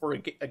for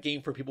a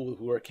game for people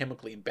who are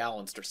chemically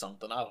imbalanced or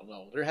something. I don't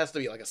know. There has to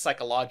be like a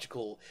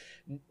psychological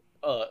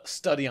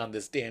study on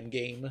this damn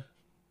game.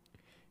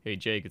 Hey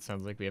Jake, it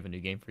sounds like we have a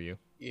new game for you.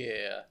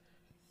 Yeah.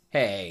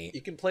 Hey,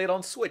 You can play it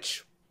on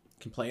Switch. you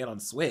can play it on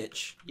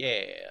Switch.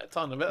 Yeah, it's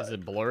on the. Is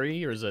it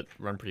blurry or does it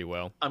run pretty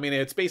well? I mean,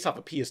 it's based off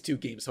a PS2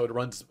 game, so it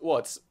runs. Well,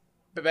 it's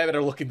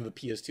better looking than the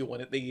PS2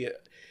 one.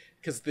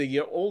 Because the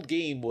old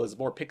game was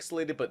more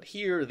pixelated, but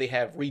here they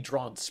have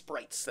redrawn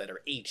sprites that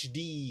are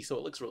HD, so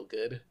it looks real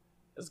good.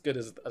 As good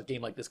as a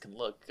game like this can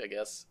look, I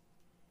guess.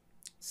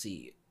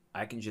 See,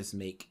 I can just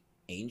make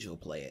Angel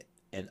play it,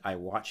 and I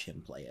watch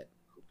him play it.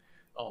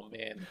 Oh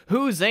man,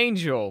 Who's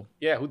Angel?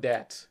 yeah, who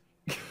dat?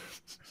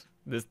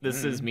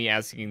 This is me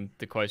asking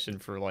the question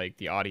for like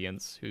the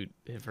audience who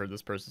have heard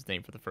this person's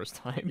name for the first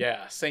time.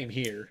 Yeah, same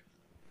here.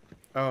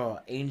 Oh,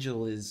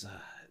 Angel is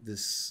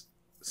this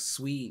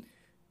sweet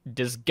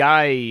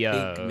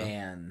Disgaea. big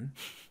man.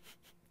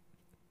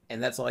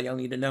 And that's all y'all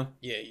need to know.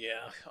 Yeah.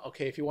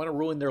 Okay, if you want to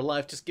ruin their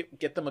life, just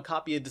get them a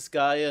copy of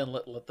Disgaea and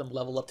let them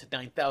level up to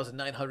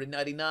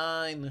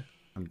 9,999.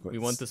 We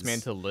want this man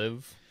to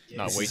live,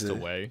 not This waste is a-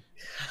 away.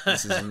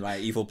 This is my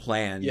evil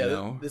plan, Yeah, you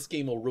know? this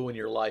game will ruin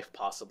your life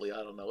possibly. I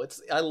don't know.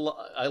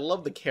 I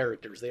love the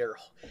characters.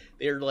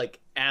 They're like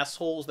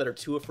assholes that are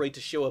too afraid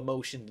to show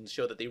emotion and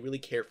show that they really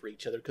care for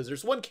each other. Because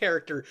there's one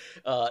character,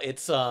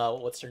 it's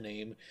what's her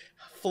name,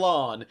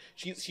 Flawn.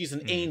 She's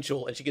an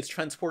angel and she gets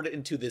transported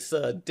into this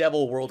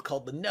devil world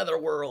called the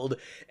Netherworld,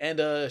 and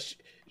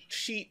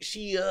she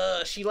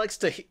likes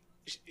to.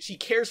 She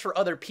cares for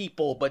other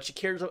people, but she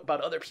cares about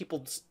other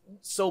people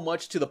so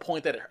much to the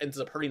point that it ends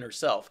up hurting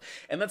herself,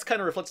 and that's kind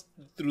of reflects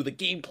through the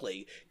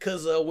gameplay.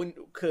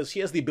 Because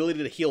she has the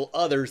ability to heal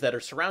others that are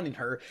surrounding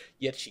her,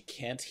 yet she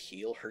can't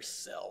heal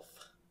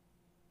herself.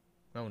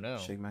 Oh no.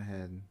 Shake my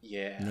head.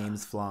 Yeah,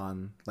 Name's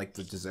Flan. Like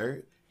the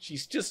dessert?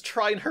 she's just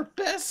trying her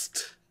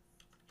best.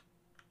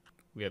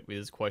 We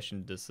this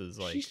question. This is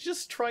like She's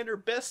just trying her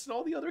best, and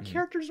all the other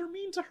characters are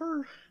mean to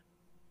her.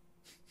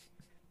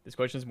 this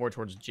question is more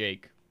towards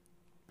Jake,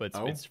 but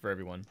Oh. it's for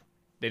everyone.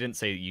 They didn't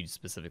say you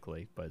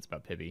specifically, but it's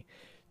about Pibby.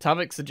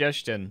 Topic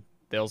suggestion.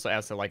 They also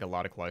asked like a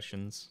lot of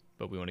questions,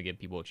 but we want to give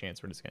people a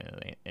chance. We're just going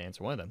to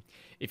answer one of them.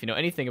 If you know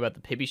anything about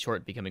the Pibby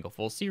short becoming a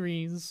full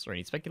series, or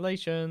any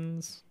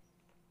speculations,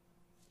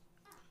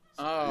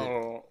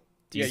 Oh,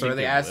 do you So think are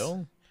they it ask-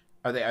 will?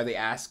 Are they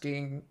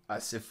asking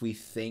us if we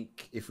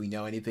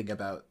know anything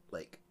about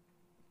like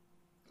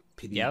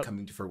Pibby Yep.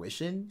 coming to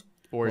fruition?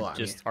 Or Well, I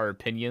just mean- our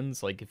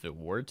opinions, like if it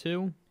were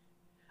to?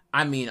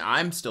 I mean,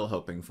 I'm still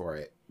hoping for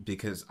it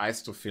because I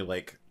still feel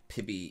like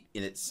Pibby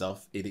in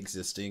itself, it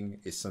existing,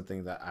 is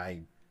something that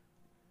I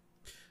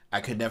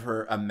could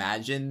never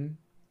imagine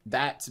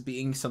that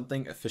being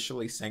something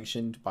officially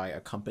sanctioned by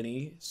a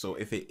company. So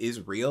if it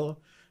is real,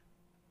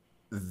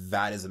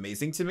 that is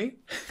amazing to me.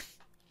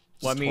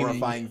 Well, I mean-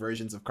 horrifying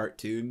versions of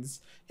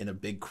cartoons in a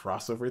big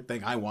crossover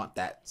thing. I want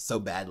that so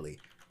badly.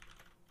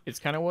 It's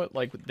kind of what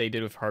like they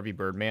did with Harvey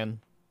Birdman,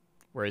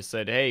 where he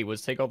said, "Hey,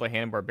 let's take all the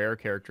Hanna-Barbera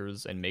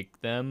characters and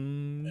make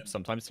them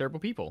sometimes terrible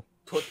people."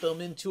 put them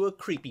into a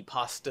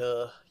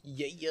creepypasta.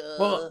 Yeah.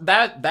 Well,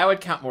 that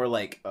would count more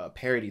like a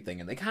parody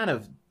thing, and they kind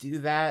of do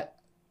that.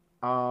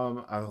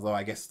 Although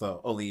I guess the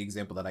only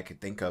example that I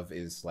could think of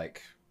is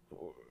like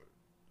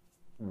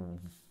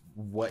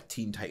what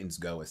Teen Titans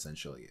Go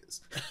essentially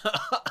is.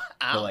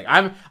 But like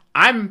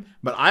I'm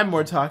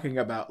more talking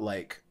about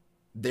like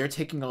they're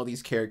taking all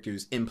these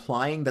characters,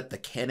 implying that the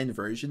canon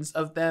versions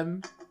of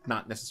them,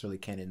 not necessarily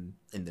canon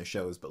in their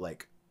shows, but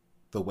like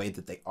the way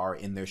that they are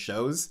in their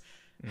shows,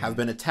 have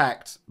been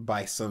attacked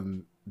by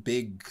some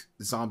big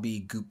zombie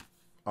goop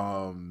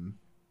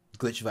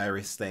glitch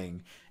virus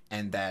thing,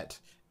 and that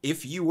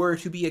if you were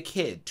to be a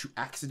kid to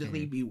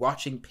accidentally be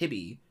watching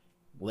Pibby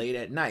late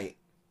at night,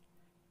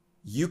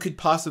 you could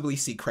possibly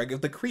see Craig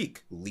of the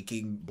Creek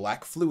leaking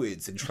black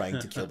fluids and trying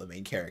to kill the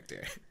main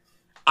character.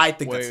 I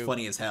think that's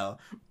funny as hell.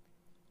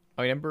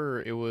 I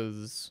remember it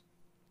was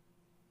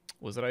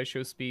it I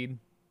Show Speed?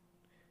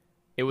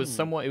 It was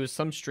someone. It was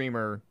some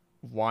streamer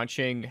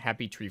watching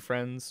Happy Tree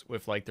Friends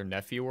with like their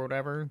nephew or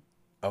whatever.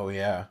 Oh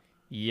yeah.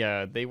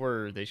 Yeah, they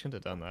shouldn't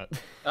have done that.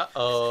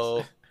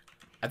 Uh-oh.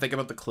 I think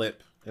about the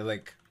clip. They're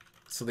like,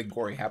 something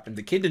gory happened.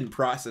 The kid didn't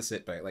process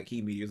it, but like he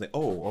immediately was like,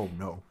 oh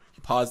no.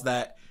 He paused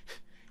that.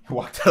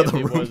 Walked out of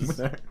the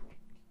room.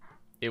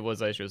 It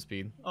was I Show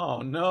Speed.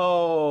 Oh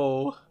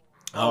no.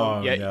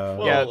 Oh yeah,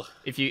 no.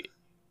 Yeah.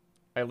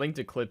 I linked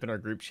a clip in our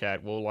group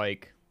chat. We'll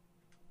like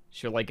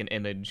show like an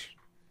image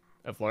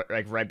of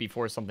like right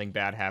before something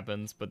bad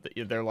happens, but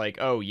they're like,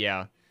 oh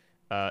yeah,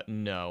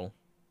 no.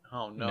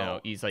 Oh no. No,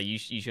 he's like, you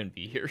shouldn't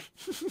be here.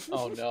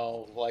 Oh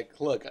no. Like,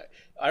 look,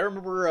 I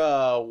remember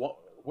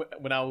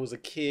when I was a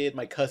kid,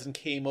 my cousin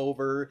came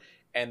over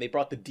and they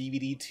brought the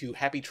DVD to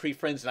Happy Tree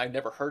Friends, and I'd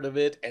never heard of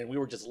it, and we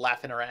were just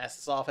laughing our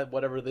asses off at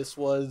whatever this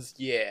was.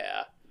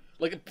 Yeah.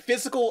 Like a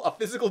physical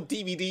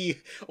DVD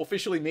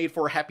officially made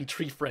for Happy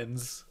Tree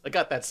Friends. I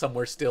got that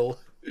somewhere still.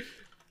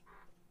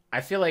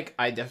 I feel like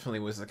I definitely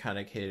was the kind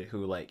of kid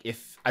who, like,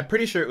 if I'm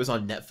pretty sure it was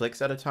on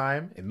Netflix at a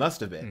time. It must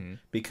have been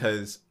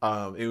because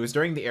it was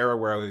during the era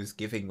where I was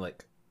giving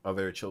like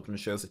other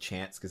children's shows a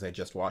chance because I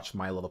just watched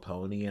My Little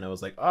Pony and I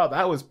was like, oh,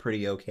 that was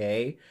pretty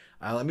okay.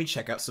 Let me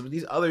check out some of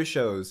these other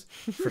shows.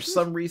 For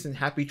some reason,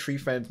 Happy Tree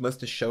Friends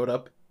must have showed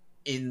up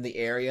in the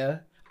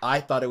area.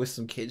 I thought it was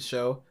some kids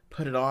show.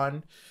 Put it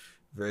on.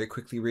 Very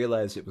quickly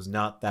realized it was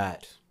not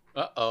that.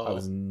 Uh-oh. I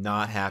was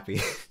not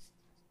happy.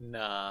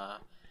 Nah.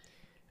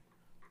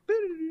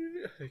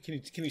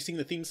 Can you sing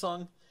the theme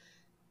song?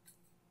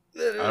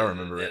 I don't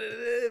remember it.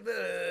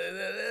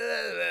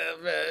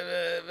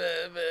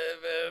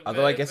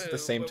 Although I guess at the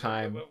same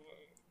time,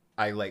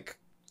 I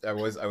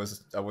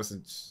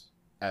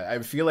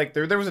feel like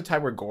there was a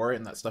time where gore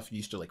and that stuff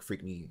used to like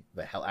freak me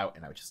the hell out,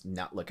 and I would just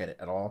not look at it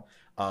at all.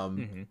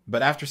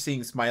 But after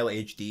seeing Smile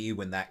HD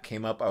when that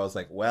came up, I was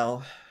like,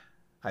 well,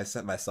 I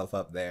set myself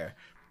up there.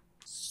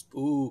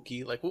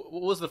 Spooky. Like, what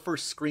was the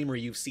first screamer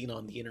you've seen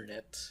on the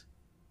internet?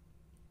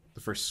 The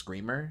first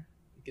screamer?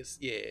 I guess,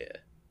 yeah.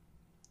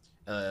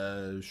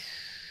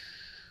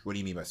 What do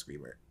you mean by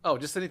screamer? Oh,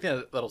 just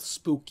anything that'll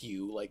spook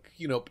you. Like,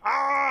 you go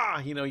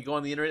on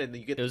the internet and then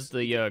you get... It was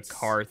the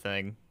car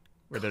thing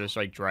where they're just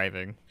like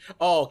driving.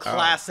 Oh,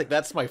 classic.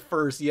 That's my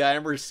first. Yeah, I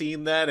remember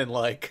seeing that and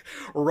like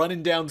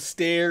running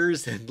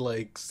downstairs and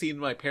like seeing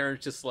my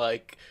parents just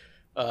like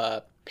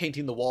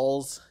painting the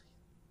walls.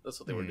 That's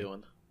what they were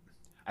doing.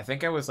 I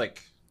think I was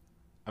like...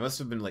 I must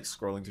have been like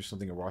scrolling through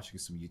something or watching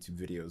some YouTube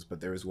videos,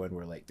 but there was one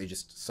where like they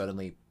just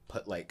suddenly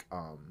put like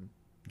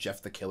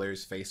Jeff the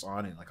Killer's face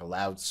on and like a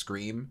loud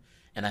scream,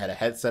 and I had a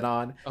headset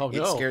on. Oh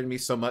no. It scared me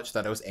so much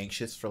that I was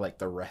anxious for like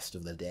the rest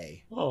of the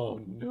day. Oh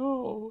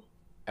no.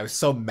 I was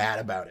so mad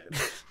about it.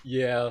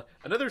 Yeah.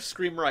 Another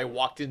screamer I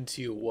walked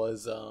into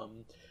was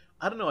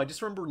I don't know, I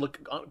just remember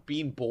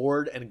being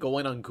bored and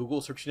going on Google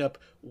searching up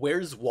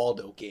Where's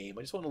Waldo game.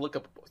 I just want to look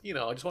up,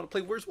 I just want to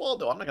play Where's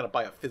Waldo. I'm not going to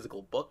buy a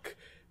physical book.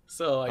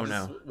 So I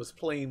was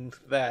playing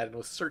that and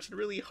was searching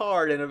really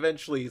hard, and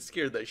eventually it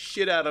scared the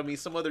shit out of me.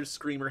 Some other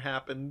screamer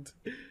happened.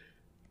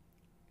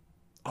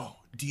 Oh,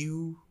 do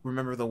you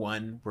remember the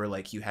one where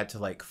like you had to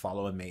like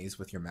follow a maze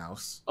with your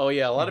mouse? Oh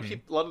yeah, a lot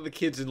of the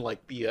kids in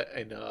like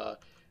the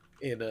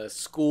in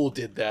school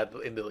did that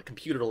in the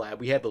computer lab.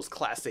 We had those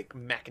classic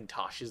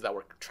Macintoshes that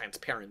were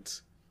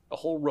transparent. A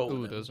whole row of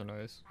Ooh, them. those are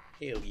nice.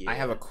 Hell yeah. I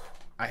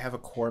have a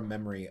core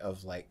memory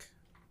of like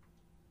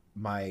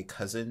my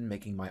cousin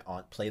making my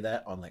aunt play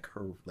that on like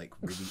her like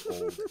really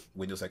old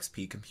Windows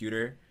XP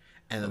computer,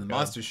 and then the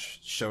monsters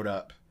showed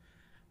up.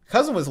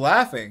 Cousin was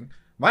laughing.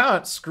 My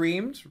aunt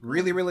screamed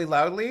really, really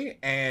loudly,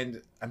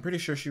 and I'm pretty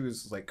sure she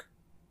was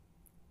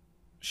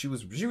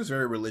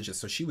very religious,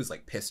 so she was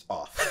like pissed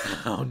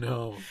off. Oh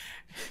no.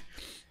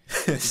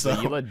 So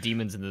you let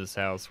demons into this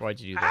house. Why'd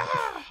you do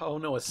that? Oh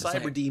no, a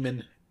cyber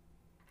demon.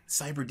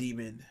 Cyber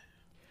demon.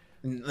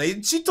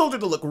 She told her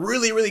to look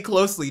really, really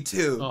closely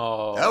too.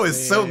 Oh, that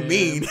was so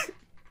mean.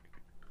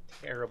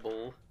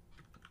 Terrible.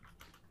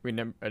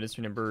 I just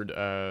remembered.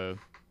 I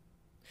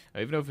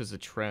don't even know if it's a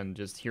trend.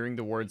 Just hearing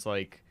the words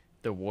like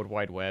the World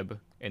Wide Web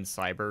and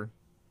cyber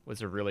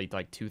was a really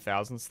like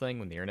 2000s thing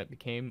when the internet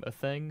became a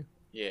thing.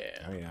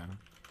 Yeah. Oh yeah.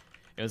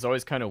 It was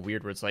always kind of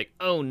weird where it's like,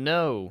 oh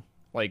no,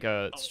 like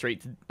not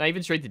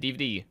even straight to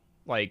DVD.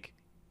 Like,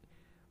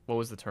 what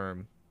was the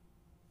term?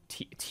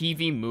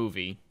 TV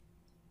movie.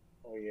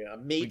 Oh yeah, a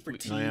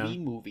made-for-TV yeah.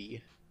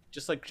 movie,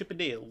 just like Chip and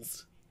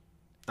Dale's.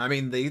 I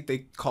mean,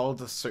 they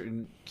called a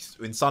certain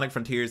in Sonic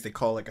Frontiers, they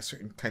call like a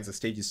certain kinds of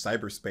stages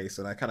cyberspace,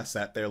 and I kind of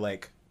sat there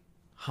like,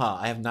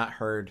 I have not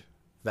heard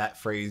that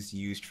phrase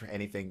used for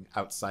anything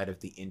outside of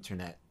the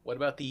internet. What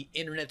about the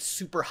internet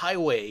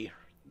superhighway?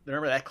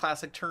 Remember that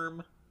classic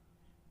term?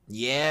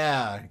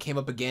 Yeah, it came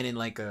up again in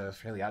like a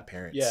Fairly Odd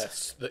Parents.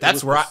 Yes,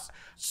 That's where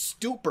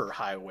Stupor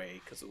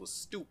highway because it was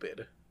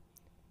stupid.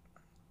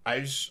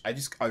 I just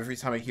every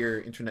time I hear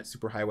internet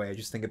superhighway, I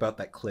just think about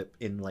that clip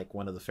in like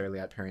one of the Fairly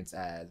Odd Parents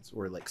ads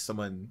where like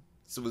someone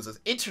says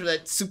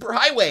internet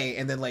superhighway,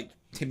 and then like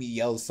Timmy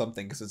yells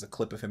something because there's a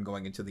clip of him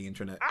going into the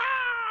internet.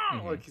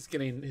 Like he's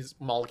getting his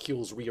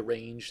molecules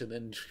rearranged, and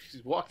then he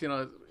walked in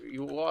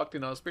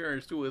on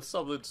experience too with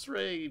something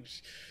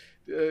strange.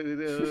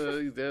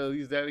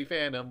 He's Daddy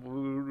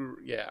Phantom.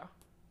 Yeah.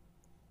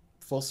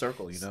 Full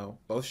circle,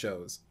 both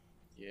shows.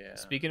 Yeah.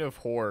 Speaking of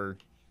horror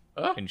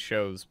and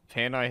shows,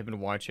 Pan and I have been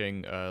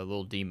watching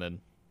Little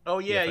Demon. Oh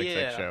yeah, the FXX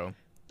yeah. show.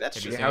 That's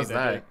Have you true. seen How's any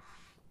of that?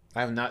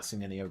 I have not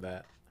seen any of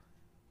that.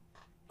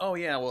 Oh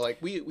yeah, well,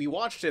 like we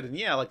watched it, and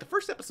yeah, like the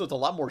first episode's a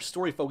lot more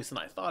story focused than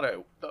I thought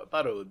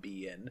it would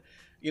be. And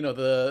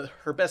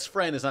her best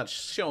friend is not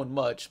shown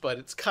much,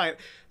 but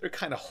they're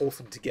kind of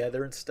wholesome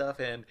together and stuff.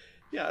 And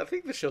yeah, I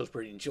think the show's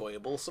pretty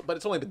enjoyable. So, but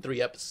it's only been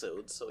 3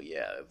 episodes, so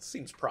yeah, it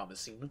seems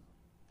promising.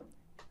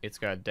 It's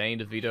got Danny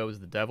DeVito as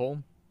the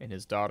devil, and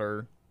his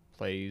daughter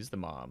plays the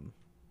mom.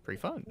 Pretty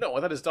fun. No,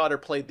 I thought his daughter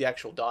played the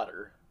actual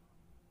daughter.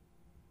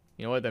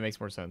 You know what? That makes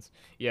more sense.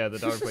 Yeah, the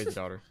daughter plays the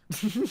daughter.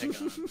 Hang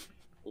on.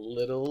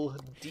 Little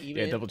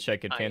Demon. Yeah, double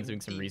check it. Pan's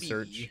doing some IMDb.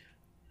 research.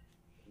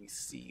 Let me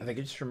see. I think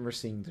I just remember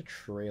seeing the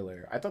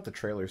trailer. I thought the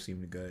trailer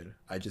seemed good.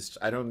 I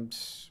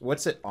don't.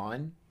 What's it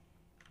on?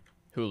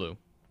 Hulu.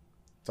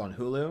 It's on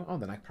Hulu. Oh,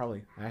 then I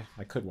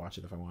could watch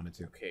it if I wanted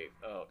to. Okay.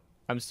 Oh.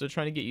 I'm still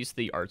trying to get used to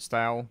the art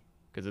style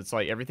because it's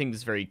like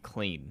everything's very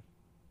clean,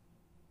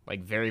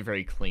 like very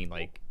very clean.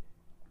 Like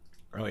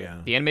Oh yeah.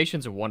 the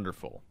animations are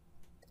wonderful.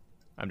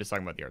 I'm just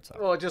talking about the art style.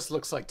 Well, it just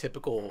looks like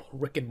typical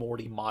Rick and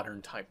Morty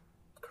modern type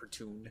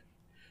cartoon.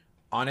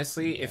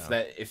 Honestly,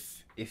 Yeah.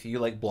 if you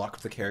like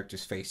blocked the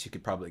character's face, you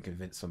could probably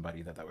convince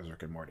somebody that was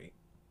Rick and Morty.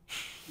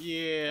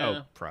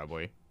 Yeah. Oh,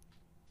 probably.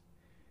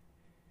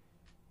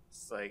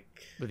 It's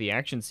like. But the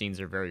action scenes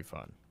are very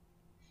fun.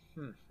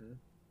 Wait.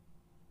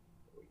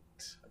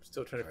 I'm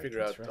still trying to Right,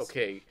 figure out. interesting.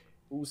 Okay,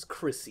 who's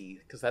Chrissy?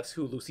 Because that's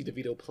who Lucy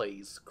DeVito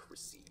plays.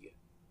 Chrissy.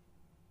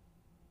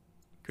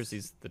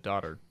 Chrissy's the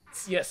daughter.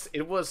 Yes,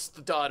 it was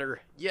the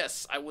daughter.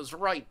 Yes, I was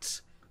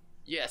right.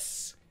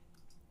 Yes.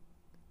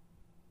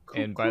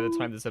 And by the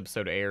time this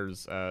episode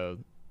airs,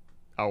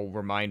 I'll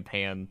remind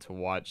Pan to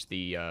watch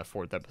the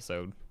 4th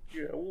episode.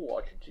 Yeah, we'll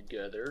watch it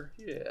together.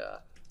 Yeah.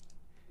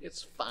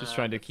 It's fine. Just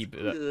trying to keep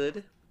it up.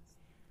 good.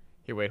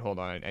 Here, wait, hold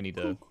on. I need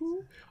to.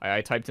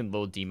 I typed in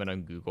Little Demon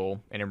on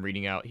Google, and I'm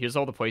reading out. Here's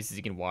all the places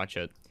you can watch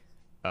it: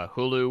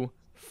 Hulu,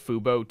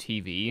 Fubo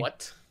TV,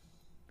 What?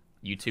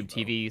 YouTube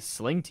TV,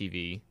 Sling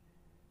TV,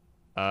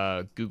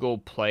 Google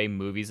Play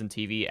Movies and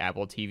TV,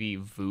 Apple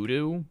TV,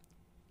 Vudu,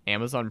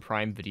 Amazon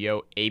Prime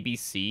Video,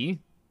 ABC.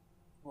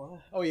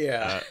 What? Oh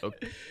yeah.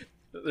 Okay.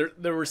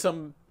 There were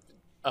some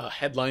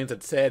headlines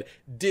that said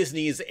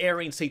Disney is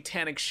airing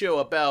satanic show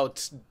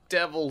about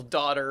devil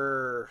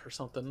daughter or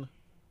something.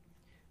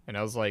 And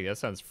I was like, that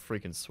sounds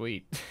freaking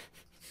sweet.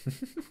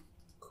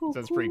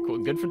 Sounds pretty cool.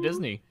 Good for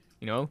Disney,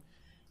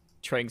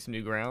 trying some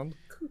new ground.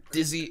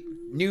 Dizzy,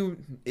 new?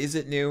 Is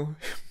it new?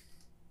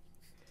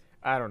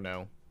 I don't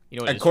know.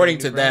 What is According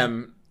trying to new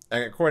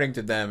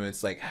ground? them,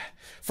 it's like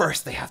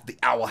first they have the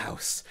Owl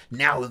House,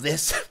 now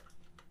this.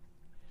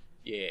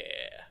 Yeah.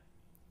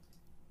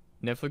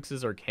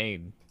 Netflix's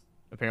Arcane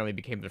apparently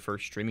became the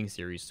first streaming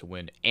series to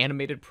win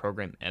Animated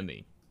Program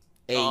Emmy.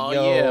 Hey Oh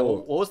yo, yeah.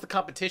 What was the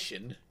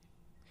competition?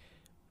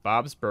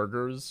 Bob's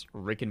Burgers,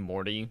 Rick and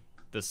Morty,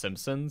 The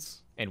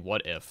Simpsons, and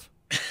What If?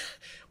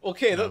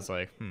 Okay, And I was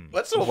like,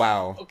 that's so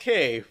Wow.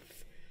 Okay.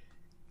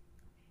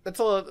 That's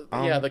all.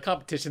 Yeah, the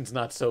competition's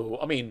not so.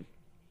 I mean,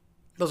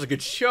 those are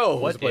good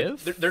shows, What but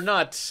if? they're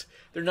not.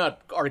 They're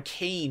not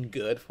Arcane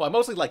good. Well, I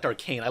mostly liked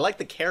Arcane. I like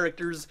the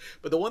characters,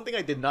 but the one thing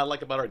I did not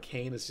like about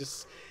Arcane is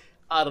just,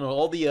 I don't know,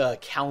 all the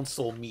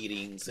council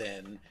meetings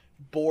and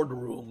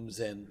boardrooms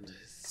and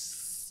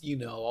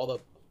all the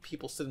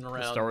people sitting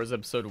around. Star Wars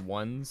Episode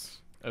 1s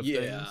of Yeah,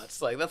 things.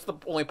 it's like that's the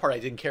only part I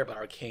didn't care about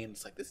Arcane.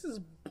 It's like this is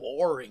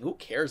boring. Who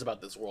cares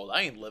about this world?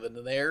 I ain't living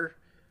in there.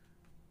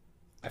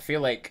 I feel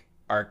like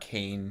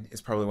Arcane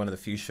is probably one of the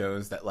few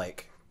shows that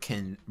like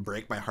can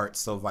break my heart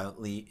so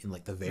violently in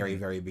like the very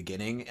very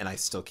beginning, and I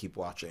still keep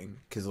watching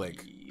because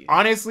like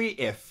honestly,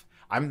 if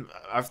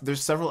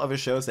there's several other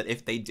shows that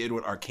if they did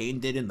what Arcane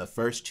did in the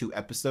first 2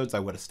 episodes, I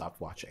would have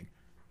stopped watching.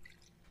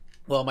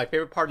 Well, my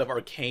favorite part of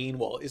Arcane,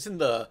 is in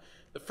the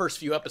first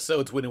few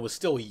episodes when it was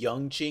still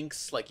young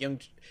Jinx,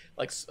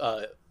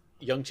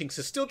 young Jinx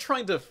is still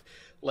trying to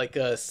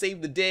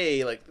save the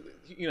day.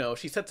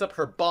 She sets up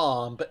her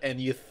bomb, and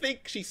you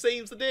think she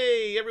saves the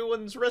day,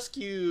 everyone's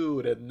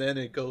rescued, and then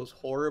it goes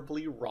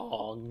horribly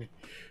wrong.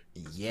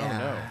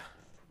 Yeah.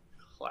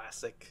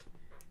 Classic.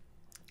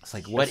 It's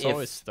like, what It's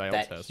always if style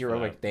that test for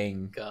heroic that.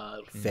 thing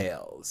God.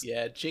 fails?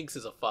 Yeah, Jinx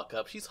is a fuck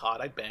up. She's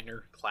hot. I'd bang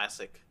her.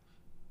 Classic.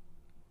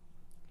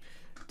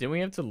 Didn't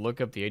we have to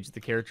look up the age of the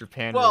character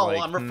Pan? Well, We're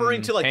like, I'm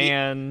referring to like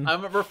Pan.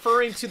 I'm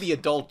referring to the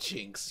adult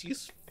Jinx.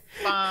 She's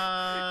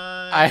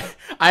fine.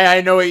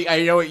 I know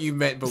what you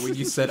meant, but when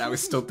you said, I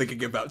was still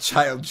thinking about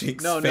Child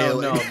Jinx no.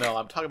 failing.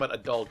 I'm talking about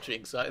adult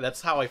Jinx.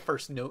 That's how I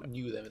first knew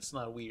them. It's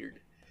not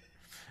weird.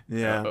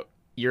 Yeah.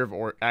 Year of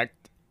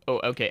Act. Oh,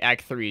 okay.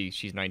 Act 3.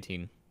 She's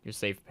 19. You're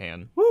safe,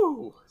 Pan.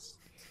 Woo.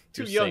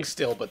 Too You're young safe.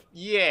 still, but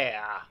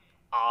yeah.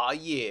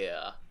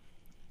 Yeah.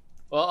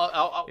 Well,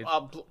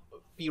 I'll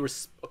be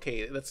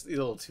okay. That's a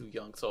little too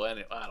young. So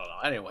anyway, I don't know.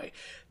 Anyway,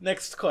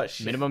 next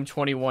question. Minimum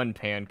 21,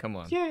 Pan. Come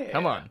on. Yeah.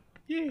 Come on.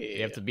 Yeah.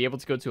 You have to be able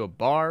to go to a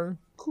bar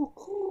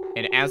Cool.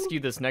 and ask you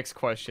this next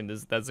question.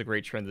 That's a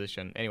great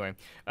transition. Anyway,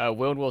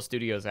 Will and Will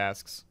Studios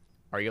asks,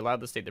 are you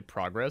allowed to state the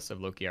progress of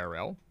Loki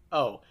RL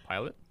Oh,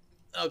 pilot?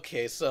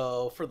 okay.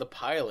 So for the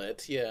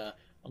pilot, yeah,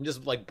 I'm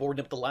just like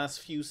boarding up the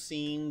last few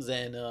scenes,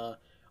 and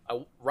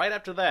right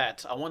after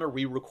that, I want to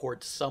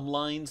re-record some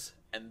lines,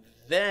 and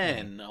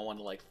then I want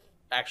to like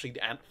actually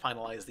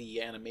finalize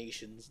the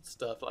animations and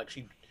stuff.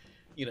 Actually,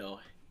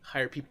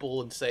 hire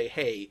people and say,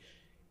 hey,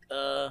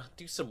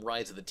 do some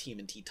Rise of the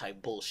TMNT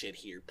type bullshit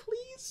here,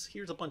 please.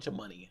 Here's a bunch of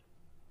money.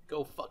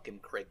 Go fucking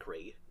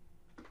cray.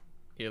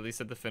 He at least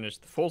had to finish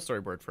the full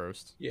storyboard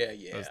first. Yeah.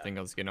 I was thinking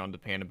I was getting on to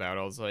Pan about.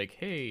 I was like,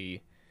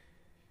 hey,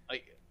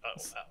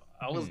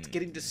 I was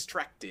getting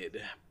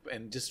distracted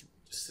and just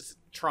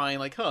trying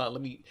like,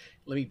 let me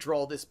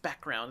draw this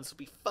background. This will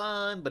be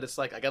fun, but it's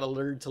like I gotta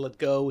learn to let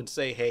go and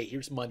say, hey,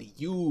 here's money.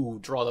 You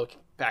draw the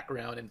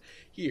background, and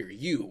here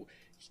you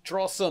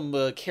draw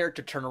some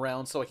character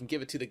turnaround so I can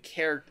give it to the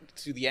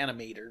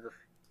animator.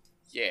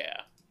 Yeah.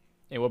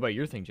 hey, what about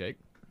your thing, Jake?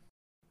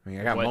 I mean,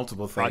 I got What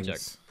multiple things.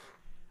 project?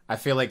 I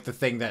feel like the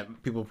thing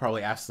that people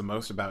probably ask the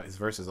most about is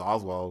versus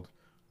Oswald.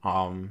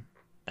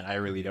 And I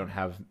really don't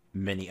have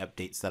many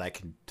updates that I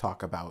can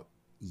talk about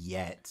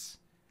yet.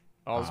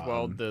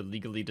 Oswald, the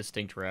legally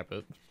distinct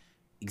rabbit.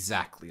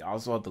 Exactly.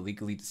 Oswald, the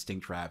legally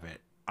distinct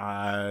rabbit.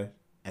 And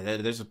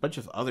then there's a bunch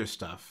of other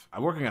stuff.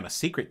 I'm working on a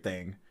secret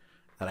thing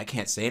that I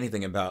can't say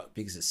anything about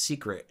because it's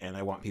secret, and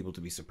I want people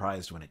to be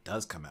surprised when it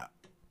does come out.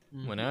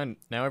 Well, now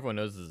everyone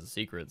knows this is a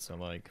secret, so I'm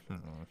like,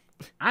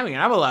 I mean,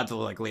 I'm allowed to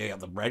like lay out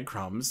the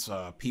breadcrumbs.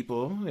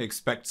 People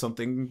expect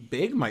something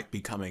big might be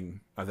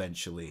coming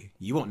eventually.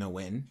 You won't know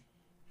when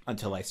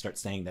until I start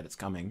saying that it's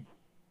coming.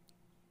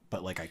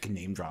 But like, I can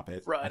name drop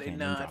it. I Friday can't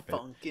name Night drop it.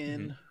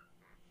 Funkin'.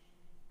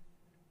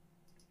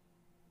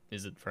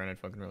 is it Friday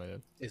Night Funkin'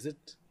 related? Is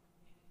it?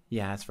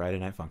 Yeah, it's Friday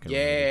Night Funkin'.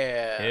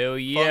 Yeah. Hell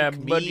yeah,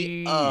 Funk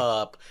buddy. me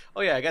up.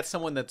 Oh yeah, I got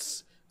someone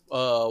that's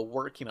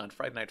working on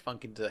Friday Night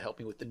Funkin' to help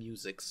me with the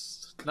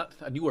musics. Not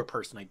a newer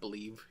person, I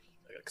believe,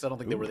 because I don't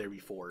think they were there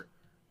before.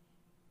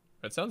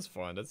 That sounds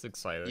fun. That's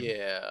exciting.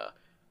 Yeah.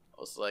 I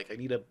was like, I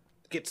need to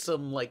get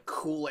some like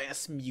cool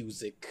ass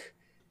music.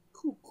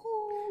 Cool.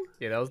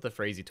 Yeah, that was the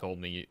phrase he told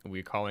me. We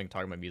were talking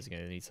about music,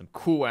 and I need some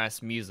cool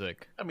ass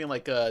music. I mean,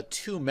 like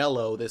Too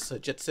Mellow, this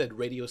Jet Set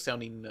Radio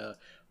sounding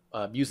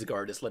music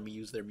artist, let me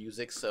use their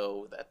music,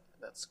 so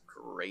that's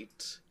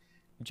great.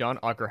 John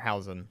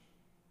Ockerhausen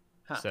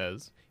Huh.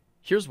 says,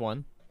 "Here's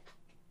one."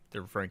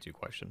 They're referring to a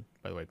question,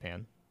 by the way,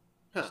 Pan.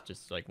 Huh.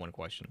 Just like one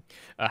question.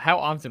 How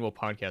often will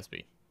podcasts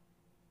be?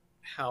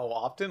 How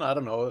often? I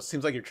don't know. It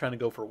seems like you're trying to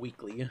go for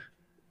weekly.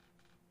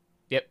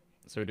 Yep.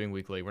 So we're doing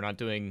weekly. We're not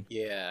doing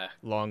Yeah.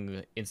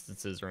 long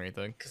instances or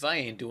anything. Because I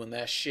ain't doing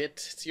that shit.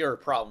 It's your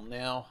problem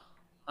now.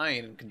 I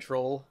ain't in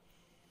control.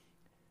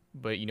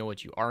 But you know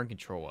what you are in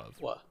control of?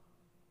 What?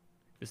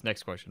 This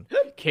next question.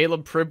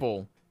 Caleb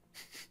Pribble,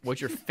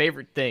 what's your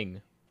favorite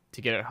thing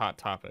to get at Hot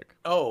Topic?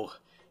 Oh,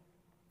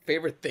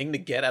 favorite thing to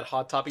get at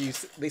Hot Topic?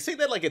 They say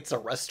that like it's a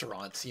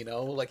restaurant,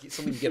 like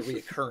something you get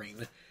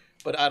reoccurring.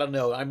 But I don't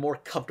know. I'm more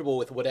comfortable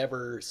with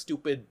whatever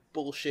stupid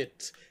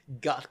bullshit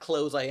goth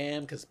clothes I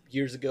am. Because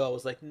years ago I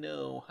was like,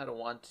 no, I don't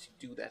want to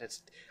do that.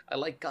 I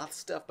like goth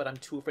stuff, but I'm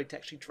too afraid to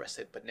actually dress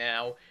it. But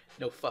now,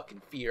 no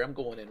fucking fear. I'm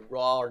going in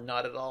raw or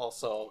not at all.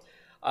 So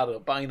I don't know.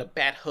 Buying a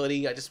bat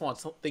hoodie. I just want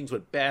some things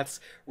with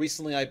bats.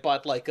 Recently I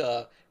bought like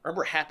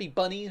remember Happy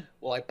Bunny?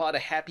 Well, I bought a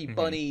Happy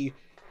Bunny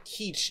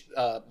Keech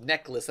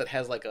necklace that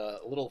has like a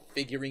little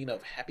figurine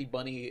of Happy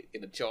Bunny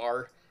in a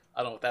jar. I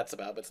don't know what that's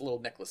about, but it's a little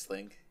necklace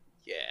thing.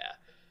 Yeah,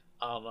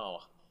 I don't know.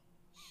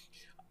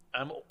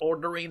 I'm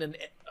ordering an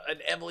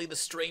Emily the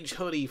Strange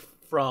hoodie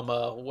from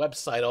a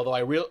website.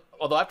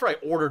 Although after I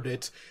ordered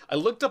it, I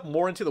looked up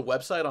more into the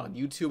website on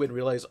YouTube and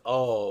realized,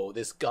 oh,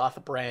 this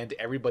goth brand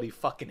everybody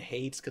fucking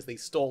hates because they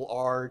stole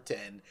art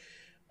and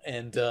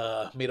made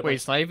a Wait, bunch.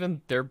 it's not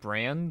even their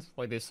brand?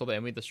 Like they sold the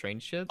Emily the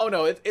Strange shit? Oh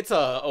no, it's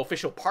a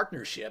official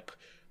partnership.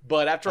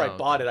 But after I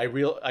bought it,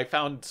 I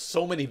found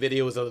so many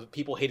videos of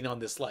people hating on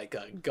this like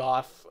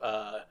goth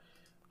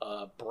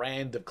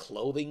brand of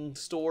clothing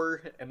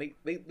store, and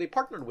they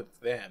partnered with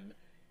them,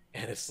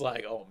 and it's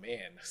like, oh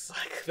man, it's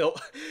like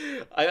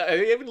I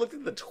even looked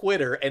at the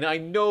Twitter, and I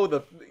know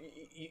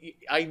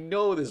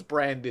this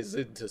brand is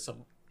into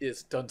some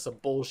is done some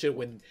bullshit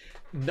when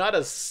not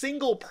a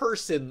single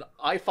person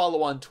I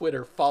follow on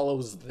Twitter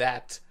follows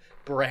that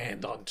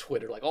brand on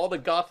Twitter. Like all the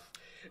goth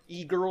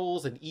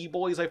e-girls and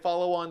e-boys I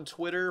follow on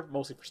Twitter,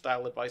 mostly for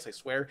style advice, I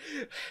swear,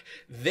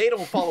 they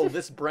don't follow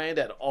this brand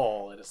at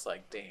all, and it's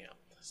like, damn,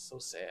 so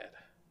sad.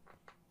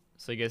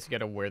 So I guess you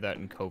gotta wear that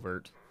in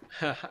covert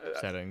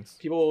settings.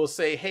 People will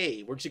say,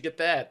 hey, where'd you get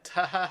that?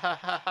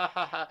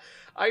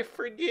 I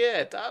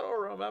forget, I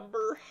don't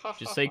remember.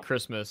 Just say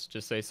Christmas.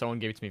 Just say someone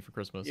gave it to me for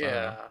Christmas. I don't know.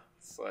 Yeah,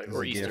 it's like,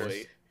 Or Easter.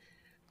 boy,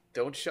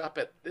 don't shop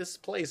at this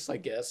place, I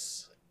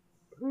guess.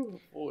 Ooh,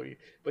 boy.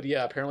 But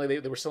yeah, apparently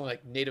they were selling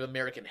like Native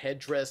American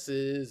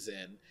headdresses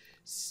and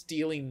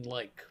stealing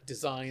like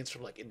designs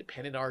from like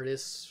independent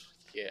artists.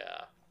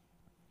 Yeah.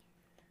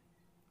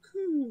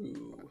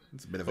 Ooh.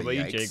 It's a bit of What a about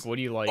you, yikes. Jake? What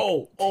do you like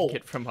Oh. to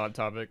get from Hot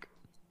Topic?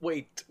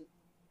 Wait,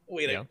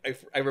 Yeah.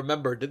 I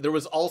remembered. There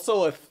was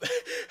also a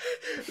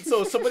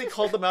so somebody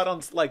called them out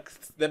on like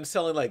them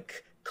selling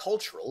like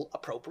cultural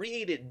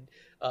appropriated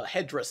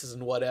headdresses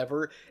and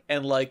whatever,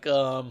 and like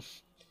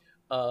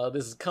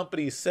this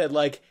company said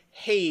like,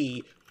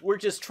 hey, we're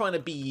just trying to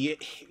be,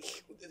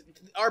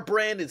 our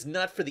brand is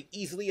not for the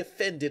easily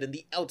offended and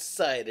the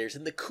outsiders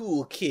and the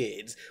cool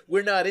kids.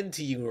 We're not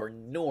into your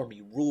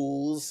normie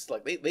rules.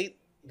 Like they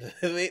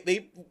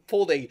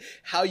pulled a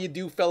how you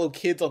do fellow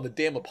kids on the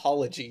damn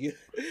apology.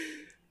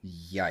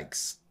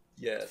 Yikes.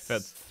 Yes.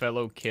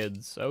 Fellow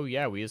kids. Oh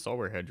yeah, we just all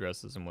wear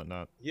headdresses and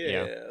whatnot.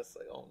 Yeah. It's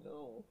like, oh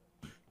no.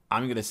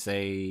 I'm gonna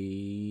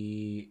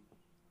say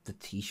the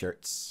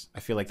t-shirts.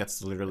 I feel like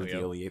that's literally Oh, yeah.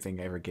 the only thing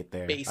I ever get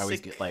there. Basic. I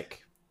always get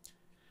like,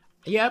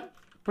 yeah,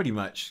 pretty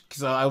much.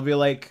 Because I'll be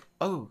like,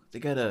 oh, they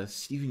got a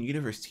Steven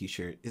Universe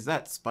t-shirt. Is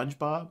that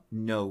SpongeBob?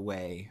 No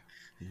way.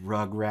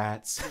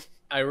 Rugrats.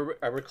 I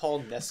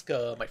recall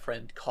Nesca, my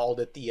friend, called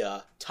it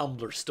the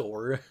Tumblr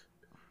store.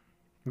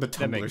 The That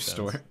Tumblr makes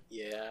store. sense.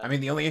 Yeah. I mean,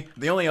 the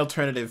only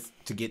alternative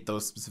to get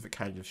those specific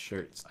kinds of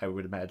shirts, I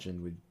would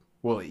imagine, would,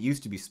 well, it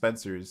used to be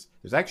Spencer's.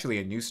 There's actually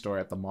a new store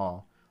at the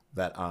mall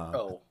that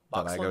that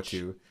Box I go Lunch?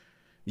 to.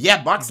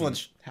 Yeah, Box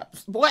Lunch.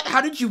 What? How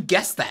did you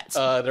guess that?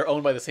 They're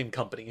owned by the same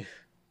company.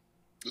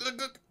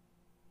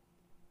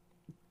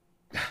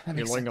 That You're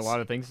makes learning a sense. lot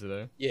of things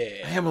today.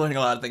 Yeah. I am learning a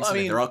lot of things Well, I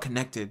today. mean, They're all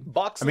connected.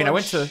 Box I mean, I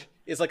went Lunch to.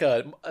 is like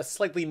a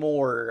slightly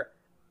more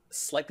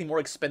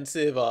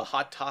expensive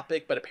Hot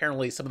Topic, but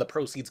apparently some of the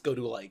proceeds go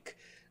to like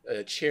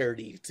a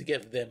charity to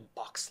give them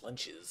box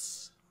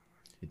lunches.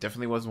 It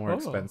definitely was more Oh.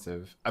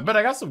 expensive, but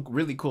I got some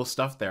really cool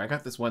stuff there. I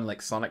got this one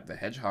like Sonic the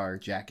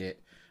Hedgehog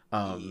jacket,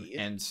 Yeah.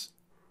 and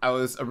I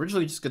was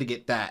originally just gonna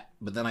get that,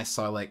 but then I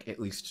saw like at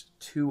least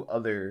two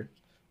other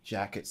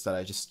jackets that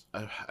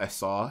I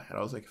saw, and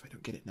I was like, if I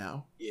don't get it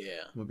now,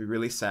 Yeah. I'm gonna be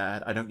really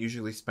sad. I don't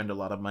usually spend a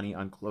lot of money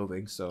on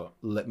clothing, so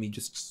let me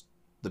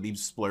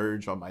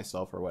splurge on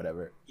myself or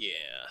whatever. Yeah.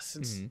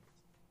 Since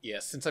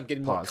Mhm. since I'm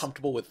getting more Pause.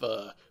 comfortable with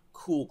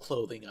cool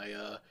clothing,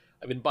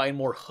 I've been buying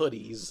more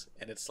hoodies,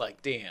 and it's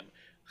like, damn,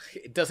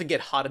 it doesn't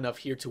get hot enough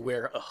here to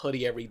wear a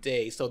hoodie every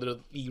day. So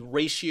the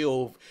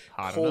ratio of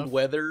Hot cold enough?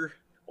 weather,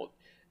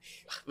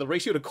 the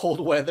ratio to cold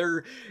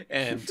weather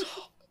and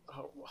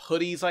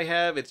hoodies I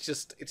have, it's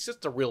just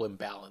a real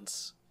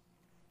imbalance.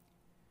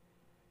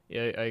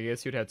 Yeah, I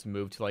guess you'd have to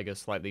move to like a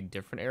slightly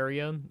different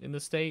area in the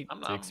state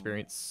I'm to not-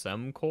 experience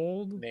some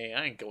cold. Nah,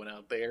 I ain't going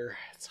out there.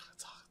 It's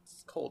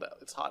cold out.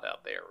 It's hot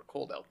out there or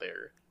cold out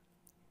there.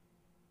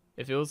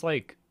 If it was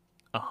like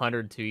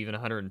 100 to even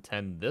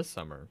 110 this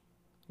summer,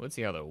 let's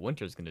see how the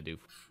winter's gonna do.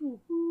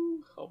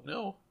 Oh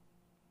no.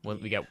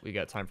 We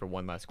got time for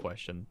one last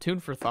question. Tune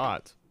for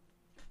thought.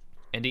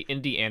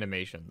 Indie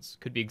animations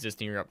could be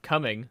existing or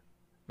upcoming,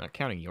 not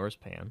counting yours,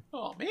 Pan.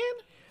 Oh man.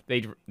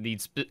 They'd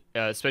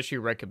especially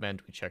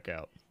recommend we check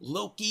out.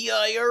 Loki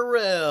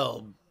IRL,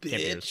 Can't be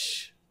yours.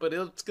 bitch. But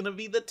it's gonna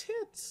be the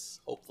tits.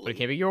 But Hopefully. it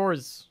can't be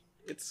yours.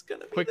 It's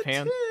gonna be Quick, the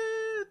Pan.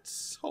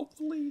 tits.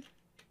 Hopefully.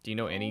 Do you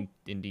know any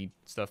indie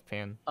stuff,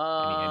 Pan?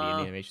 Uh,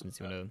 Any animations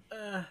you want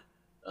to?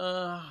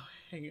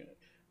 Hang on.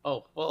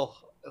 Oh, well,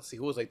 let's see.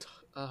 Who was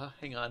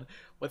hang on.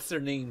 What's their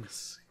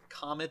names?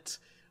 Comet?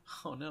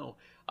 Oh, no.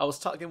 I was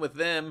talking with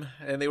them,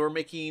 and they were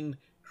making...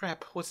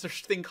 Crap, what's their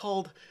thing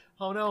called?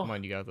 Oh, no. Come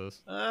on, you got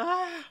this.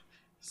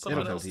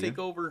 Someone It'll else help you. take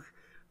over.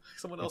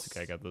 Someone else. It's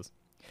okay, I got this.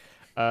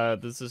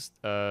 This is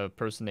a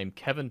person named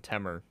Kevin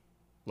Temmer.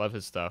 Love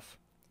his stuff.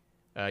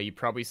 You've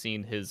probably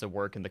seen his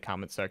work in the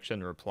comment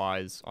section,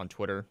 replies on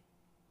Twitter.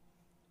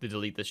 To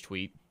delete this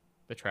tweet,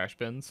 the trash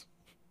bins.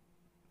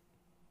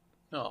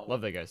 Oh,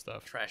 Love that guy's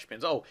stuff. trash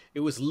bins. Oh,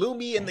 it was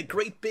Lumi and the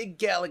Great Big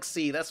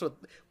Galaxy. That's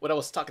what I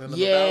was talking to them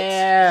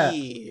Yeah. about.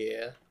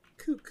 Yeah.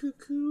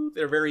 Coo.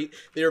 They're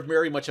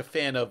very much a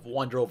fan of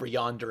Wander Over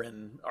Yonder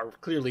and are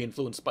clearly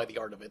influenced by the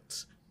art of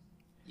it.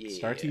 Yeah.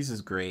 Startease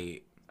is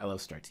great. I love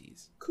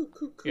Startease. Coo.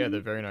 Yeah, they're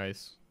very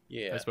nice.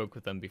 Yeah. I spoke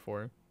with them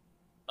before.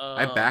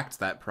 I backed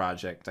that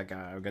project. I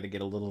got to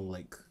get a little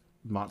like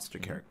monster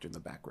character in the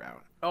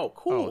background. Oh,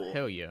 cool. Oh,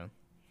 hell yeah.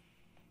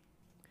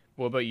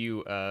 What about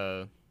you,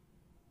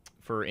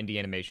 for indie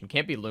animation.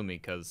 Can't be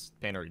Lumi because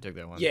Pan already took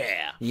that one.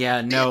 Yeah.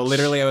 Yeah, no,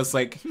 literally, I was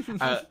like,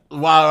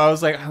 wow, I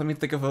was like, let me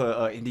think of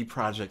a indie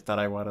project that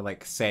I want to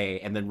like say,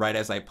 and then right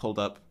as I pulled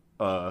up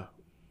the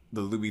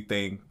Louis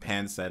thing,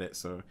 Pan said it.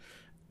 So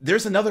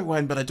there's another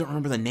one, but I don't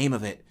remember the name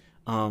of it.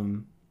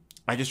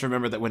 I just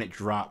remember that when it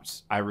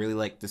dropped, I really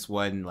liked this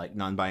one like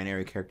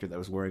non-binary character that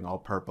was wearing all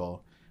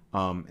purple,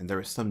 and there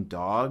was some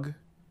dog.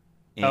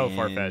 Oh, and-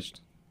 Farfetch'd.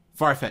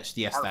 Farfetch'd,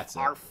 yes, that's it.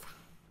 Arf.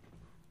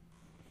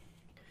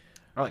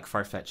 I like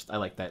Farfetch'd. I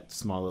like that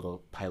small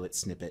little pilot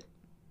snippet.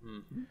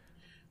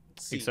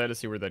 Let's see. Excited to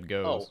see where that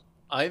goes.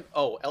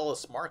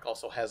 Ellis Mark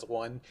also has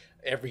one.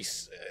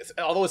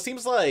 Although it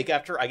seems like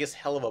after I guess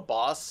Hell of a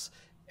Boss,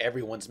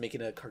 everyone's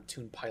making a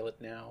cartoon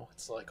pilot now.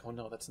 It's like, oh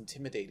no, that's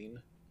intimidating.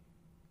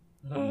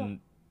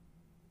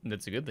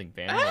 That's a good thing,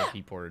 Van. A lot of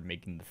people are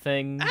making the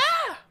things.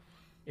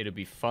 It'll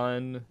be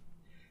fun.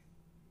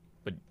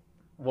 But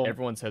Well,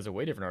 everyone's has a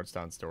way different art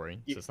style and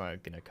story, so it's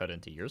not gonna cut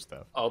into your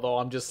stuff. although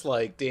I'm just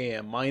like,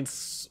 damn, my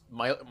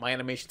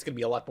animation's gonna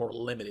be a lot more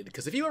limited.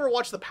 Because if you ever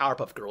watch the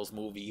Powerpuff Girls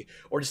movie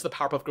or just the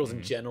Powerpuff Girls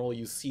in general,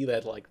 you see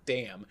that like,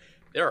 damn,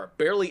 there are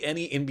barely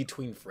any in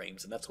between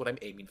frames, and that's what I'm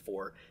aiming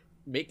for.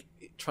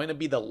 Trying to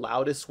be the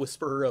loudest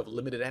whisperer of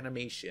limited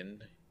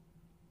animation.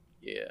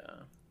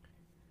 Yeah.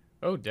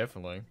 Oh,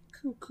 definitely.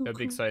 That'd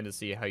be exciting to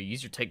see how you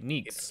use your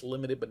techniques. It's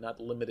limited, but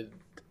not limited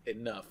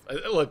enough.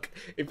 Look,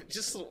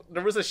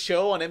 there was a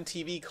show on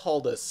MTV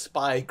called a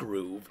Spy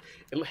Groove.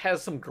 It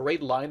has some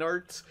great line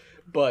art,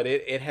 but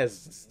it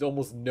has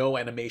almost no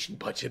animation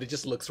budget. It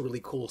just looks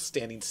really cool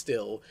standing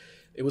still.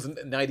 It was a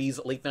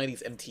late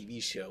 90s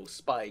MTV show,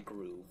 Spy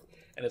Groove,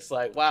 and it's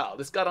like, wow,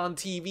 this got on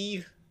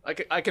TV.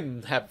 I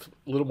can have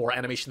a little more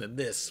animation than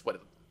this,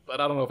 but I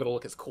don't know if it'll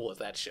look as cool as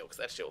that show, because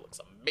that show looks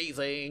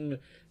amazing.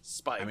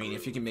 Spy I mean,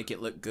 Groove. if you can make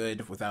it look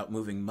good without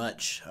moving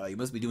much, you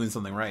must be doing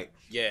something right.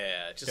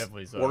 Yeah, just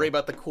Definitely so. worry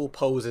about the cool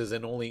poses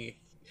and only,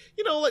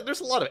 like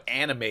there's a lot of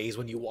animes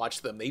when you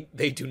watch them.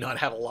 They do not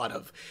have a lot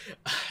of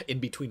in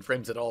between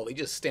frames at all. They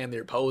just stand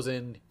there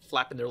posing,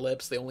 flapping their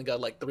lips. They only got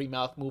like 3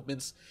 mouth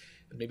movements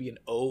and maybe an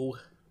O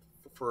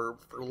for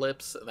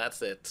lips, and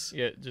that's it.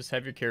 Yeah, just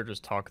have your characters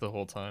talk the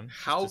whole time.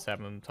 Just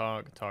have them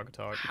talk.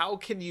 How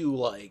can you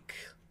like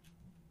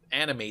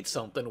animate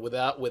something with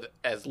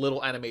as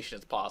little animation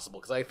as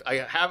possible? Because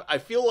I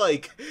feel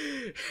like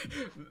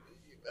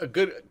a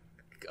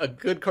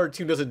good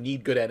cartoon doesn't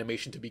need good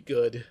animation to be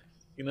good,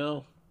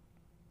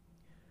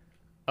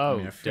 Oh, I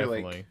mean, I feel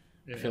definitely.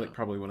 I feel like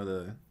probably one of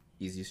the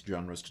easiest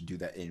genres to do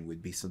that in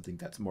would be something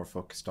that's more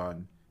focused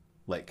on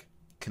like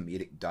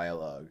comedic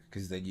dialogue,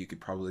 because then you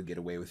could probably get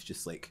away with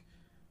just like,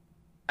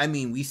 I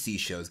mean, we see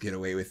shows get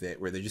away with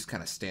it where they're just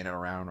kind of standing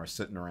around or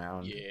sitting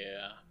around.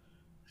 Yeah.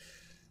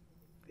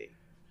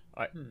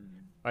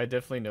 I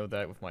definitely know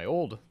that with my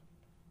old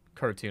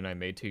cartoon I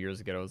made 2 years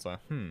ago. I was like,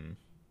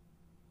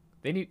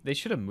 they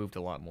should have moved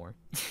a lot more.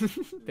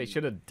 They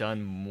should have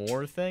done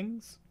more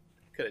things.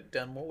 Could have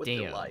done more with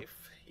your Damn.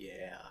 life.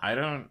 Yeah. I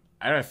don't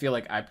feel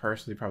like I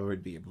personally probably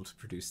would be able to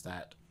produce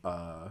that,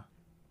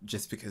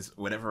 just because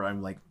whenever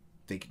I'm like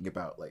thinking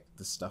about like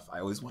the stuff, I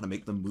always want to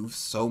make them move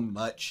so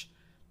much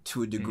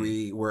to a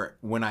degree where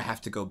when I have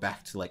to go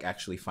back to like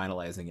actually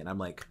finalizing it, I'm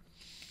like,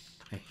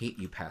 I hate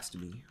you past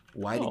me.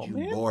 Why did you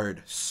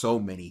board so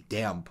many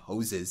damn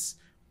poses?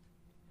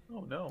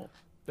 Oh no.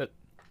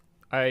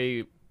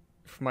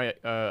 For my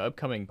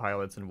upcoming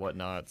pilots and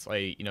whatnots,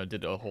 I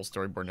did a whole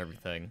storyboard and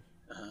everything.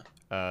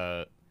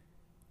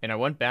 And I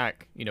went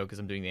back, because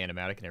I'm doing the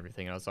animatic and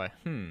everything, and I was like,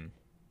 I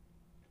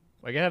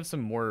gotta have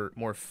some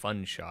more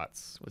fun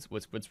shots.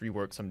 Let's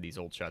rework some of these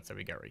old shots that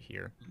we got right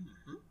here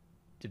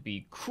to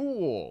be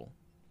cool.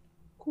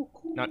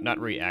 Not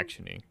very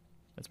actiony.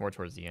 That's more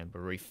towards the end,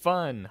 but very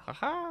fun.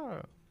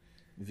 Haha.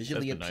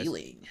 Visually That's been nice.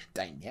 appealing,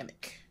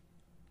 dynamic.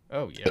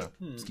 Oh yeah.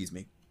 Excuse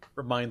me.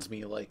 Reminds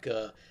me, like,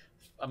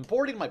 I'm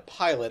boarding my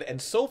pilot,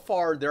 and so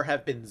far there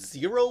have been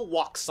 0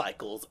 walk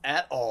cycles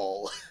at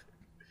all.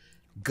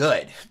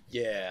 Good.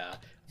 Yeah,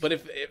 but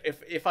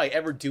if I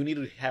ever do need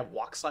to have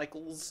walk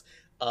cycles,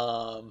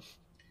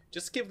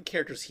 just give the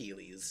characters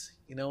Heelys.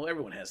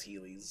 Everyone has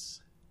Heelys.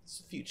 It's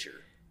the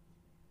future.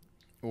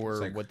 Or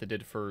It's like- what they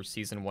did for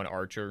season 1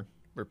 Archer,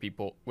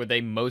 where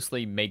they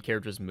mostly made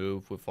characters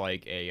move with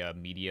like a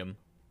medium.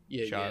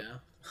 Yeah, Shot. yeah.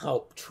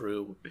 Oh,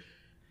 true.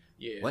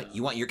 Yeah. What,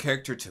 you want your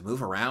character to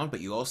move around, but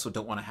you also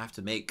don't want to have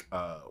to make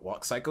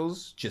walk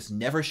cycles? Just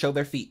never show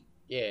their feet.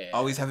 Yeah.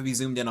 Always have it be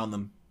zoomed in on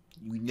them.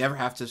 You never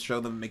have to show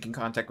them making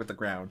contact with the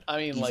ground. I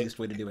mean, Easiest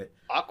way to do it.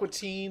 Aqua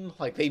Teen,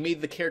 like they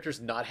made the characters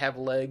not have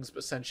legs,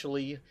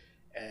 essentially,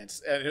 and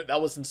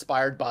that was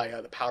inspired by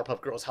the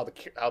Powerpuff Girls, how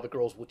the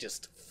girls would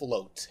just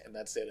float, and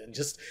that's it. And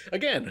just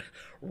again,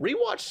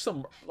 rewatch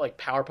some like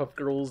Powerpuff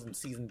Girls in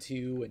season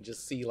 2, and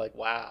just see like,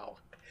 wow,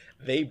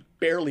 they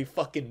barely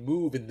fucking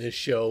move in this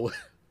show.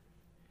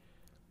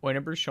 Well, I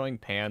remember showing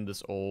Pan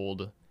this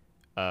old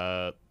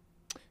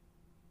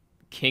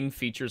King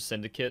Features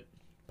Syndicate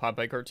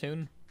Popeye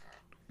cartoon,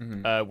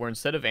 where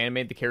instead of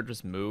animating the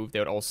characters move, they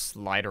would all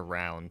slide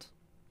around,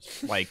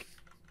 like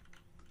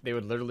they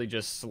would literally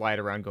just slide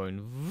around going.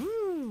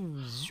 Voo,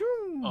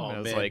 zoom. Oh, And I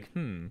was man. like,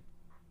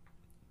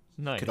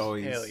 nice. Hell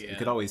yeah. Hell You yeah.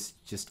 could always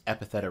just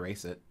epithet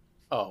erase it.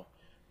 Oh,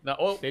 no.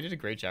 Oh, They did a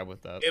great job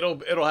with that.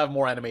 it'll have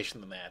more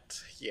animation than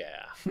that.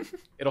 Yeah,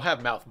 it'll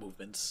have mouth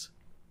movements.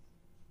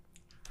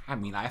 I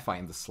mean, I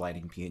find the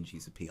sliding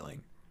PNGs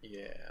appealing.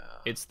 Yeah.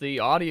 It's the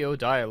audio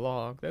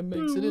dialogue that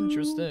makes it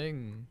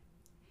interesting.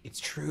 It's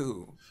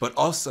true. But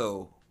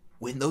also,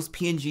 when those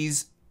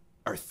PNGs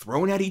are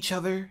thrown at each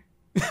other,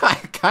 I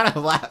kind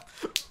of laugh.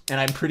 And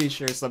I'm pretty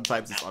sure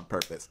sometimes it's on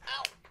purpose.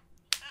 Ow!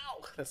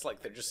 That's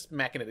like they're just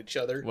smacking at each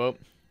other. Well,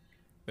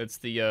 that's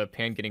the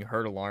Pan getting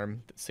hurt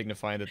alarm,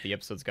 signifying that the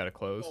episode's got to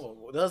close.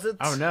 Oh, does it?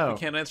 Oh, no. We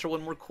can't answer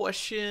one more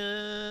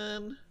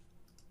question.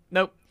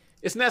 Nope.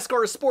 Is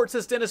NASCAR a sport?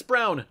 Says Dennis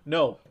Brown.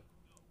 No.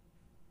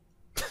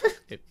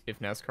 If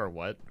NASCAR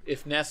what?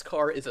 If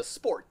NASCAR is a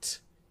sport.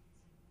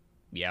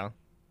 Yeah,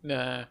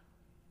 Nah.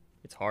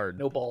 it's hard.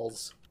 No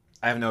balls.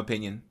 I have no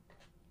opinion.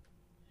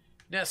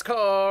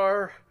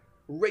 NASCAR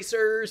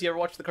Racers. You ever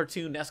watch the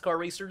cartoon NASCAR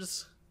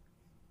Racers?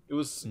 It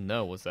was.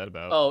 No, what's that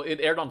about? Oh, it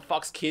aired on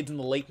Fox Kids in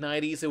the late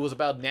 90s. It was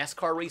about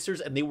NASCAR racers,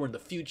 and they were in the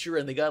future,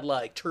 and they got,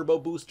 like, turbo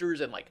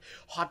boosters and, like,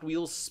 Hot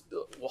Wheel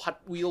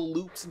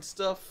loops and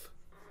stuff.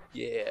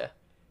 Yeah.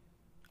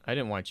 I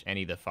didn't watch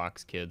any of the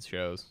Fox Kids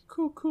shows.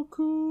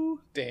 Cool.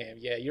 Damn,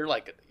 yeah, you're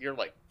like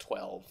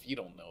 12. You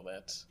don't know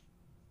that.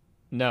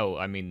 No,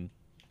 I mean,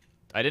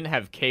 I didn't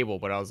have cable,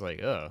 but I was like,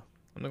 I'm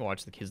gonna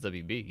watch the Kids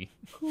WB.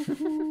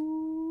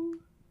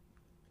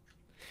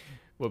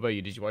 What about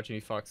you? Did you watch any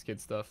Fox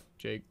Kids stuff,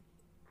 Jake?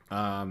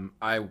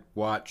 I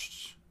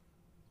watched...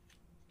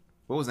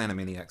 What was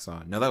Animaniacs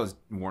on? No, that was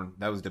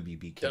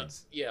WB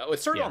Kids. Yeah, it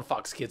started Yeah. on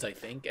Fox Kids, I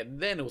think, and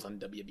then it was on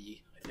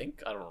WB, I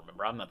think. I don't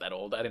remember. I'm not that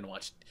old. I didn't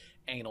watch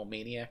Anal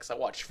Maniacs. I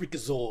watched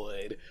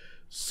Freakazoid.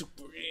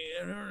 Super...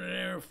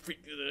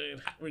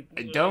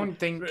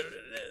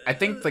 I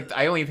think like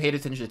I only paid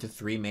attention to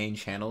 3 main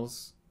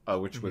channels,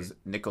 which was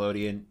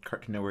Nickelodeon,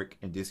 Cartoon Network,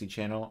 and Disney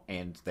Channel,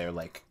 and their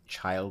like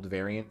child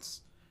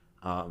variants.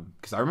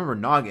 Because I remember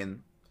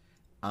Noggin.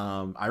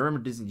 I remember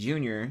Disney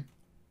Junior.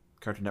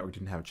 Cartoon Network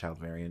didn't have a child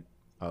variant,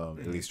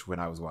 at least when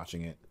I was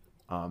watching it.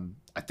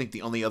 I think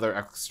the only other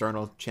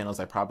external channels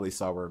I probably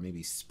saw were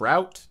maybe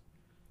Sprout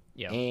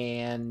Yeah.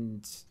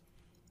 and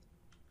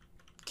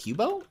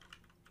Cubo?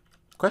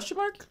 Question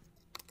mark?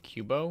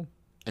 Cubo?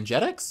 And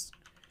Jetix?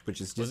 Which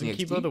is Disney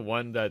Wasn't XD? Cubo the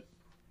one that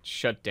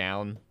shut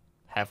down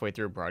halfway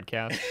through a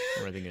broadcast?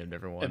 Or am I thinking of a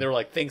different one? And they were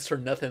like, thanks for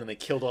nothing, and they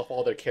killed off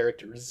all their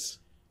characters.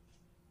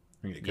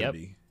 I mean, it could Yep.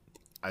 be.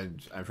 I'm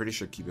pretty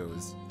sure Cubo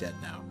is dead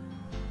now.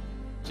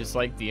 Just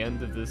like the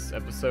end of this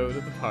episode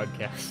of the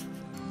podcast.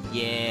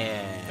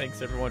 Yeah.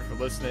 Thanks everyone for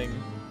listening.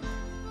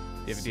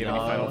 Do you have any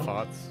final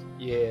thoughts?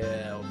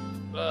 Yeah.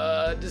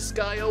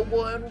 Disgaea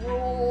 1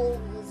 rules.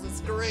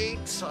 It's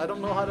great. I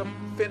don't know how to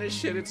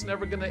finish it. It's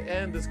never gonna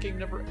end. This game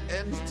never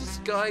ends.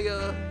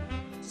 Disgaea.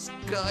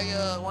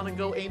 I want to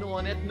go anal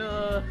on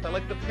Etna. I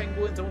like the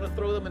penguins. I want to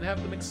throw them and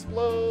have them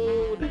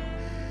explode.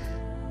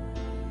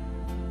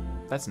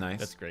 That's nice.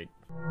 That's great.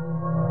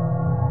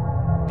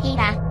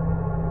 Peter.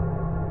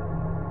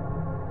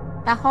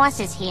 The horse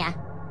is here.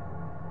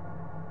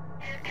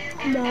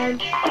 Come on,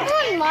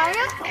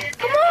 Mario.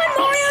 Come on,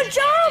 Mario,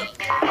 jump!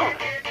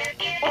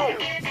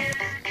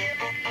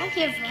 Don't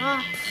give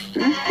up.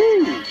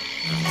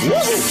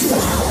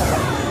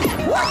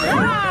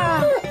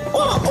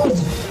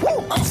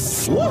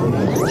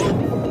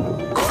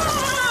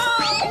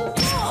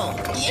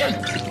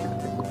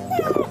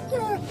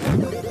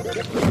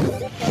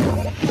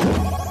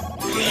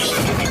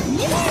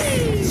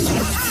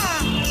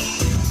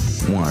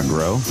 Want to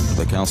grow?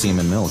 The calcium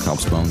in milk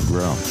helps bones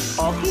grow.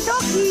 Okie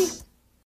dokie.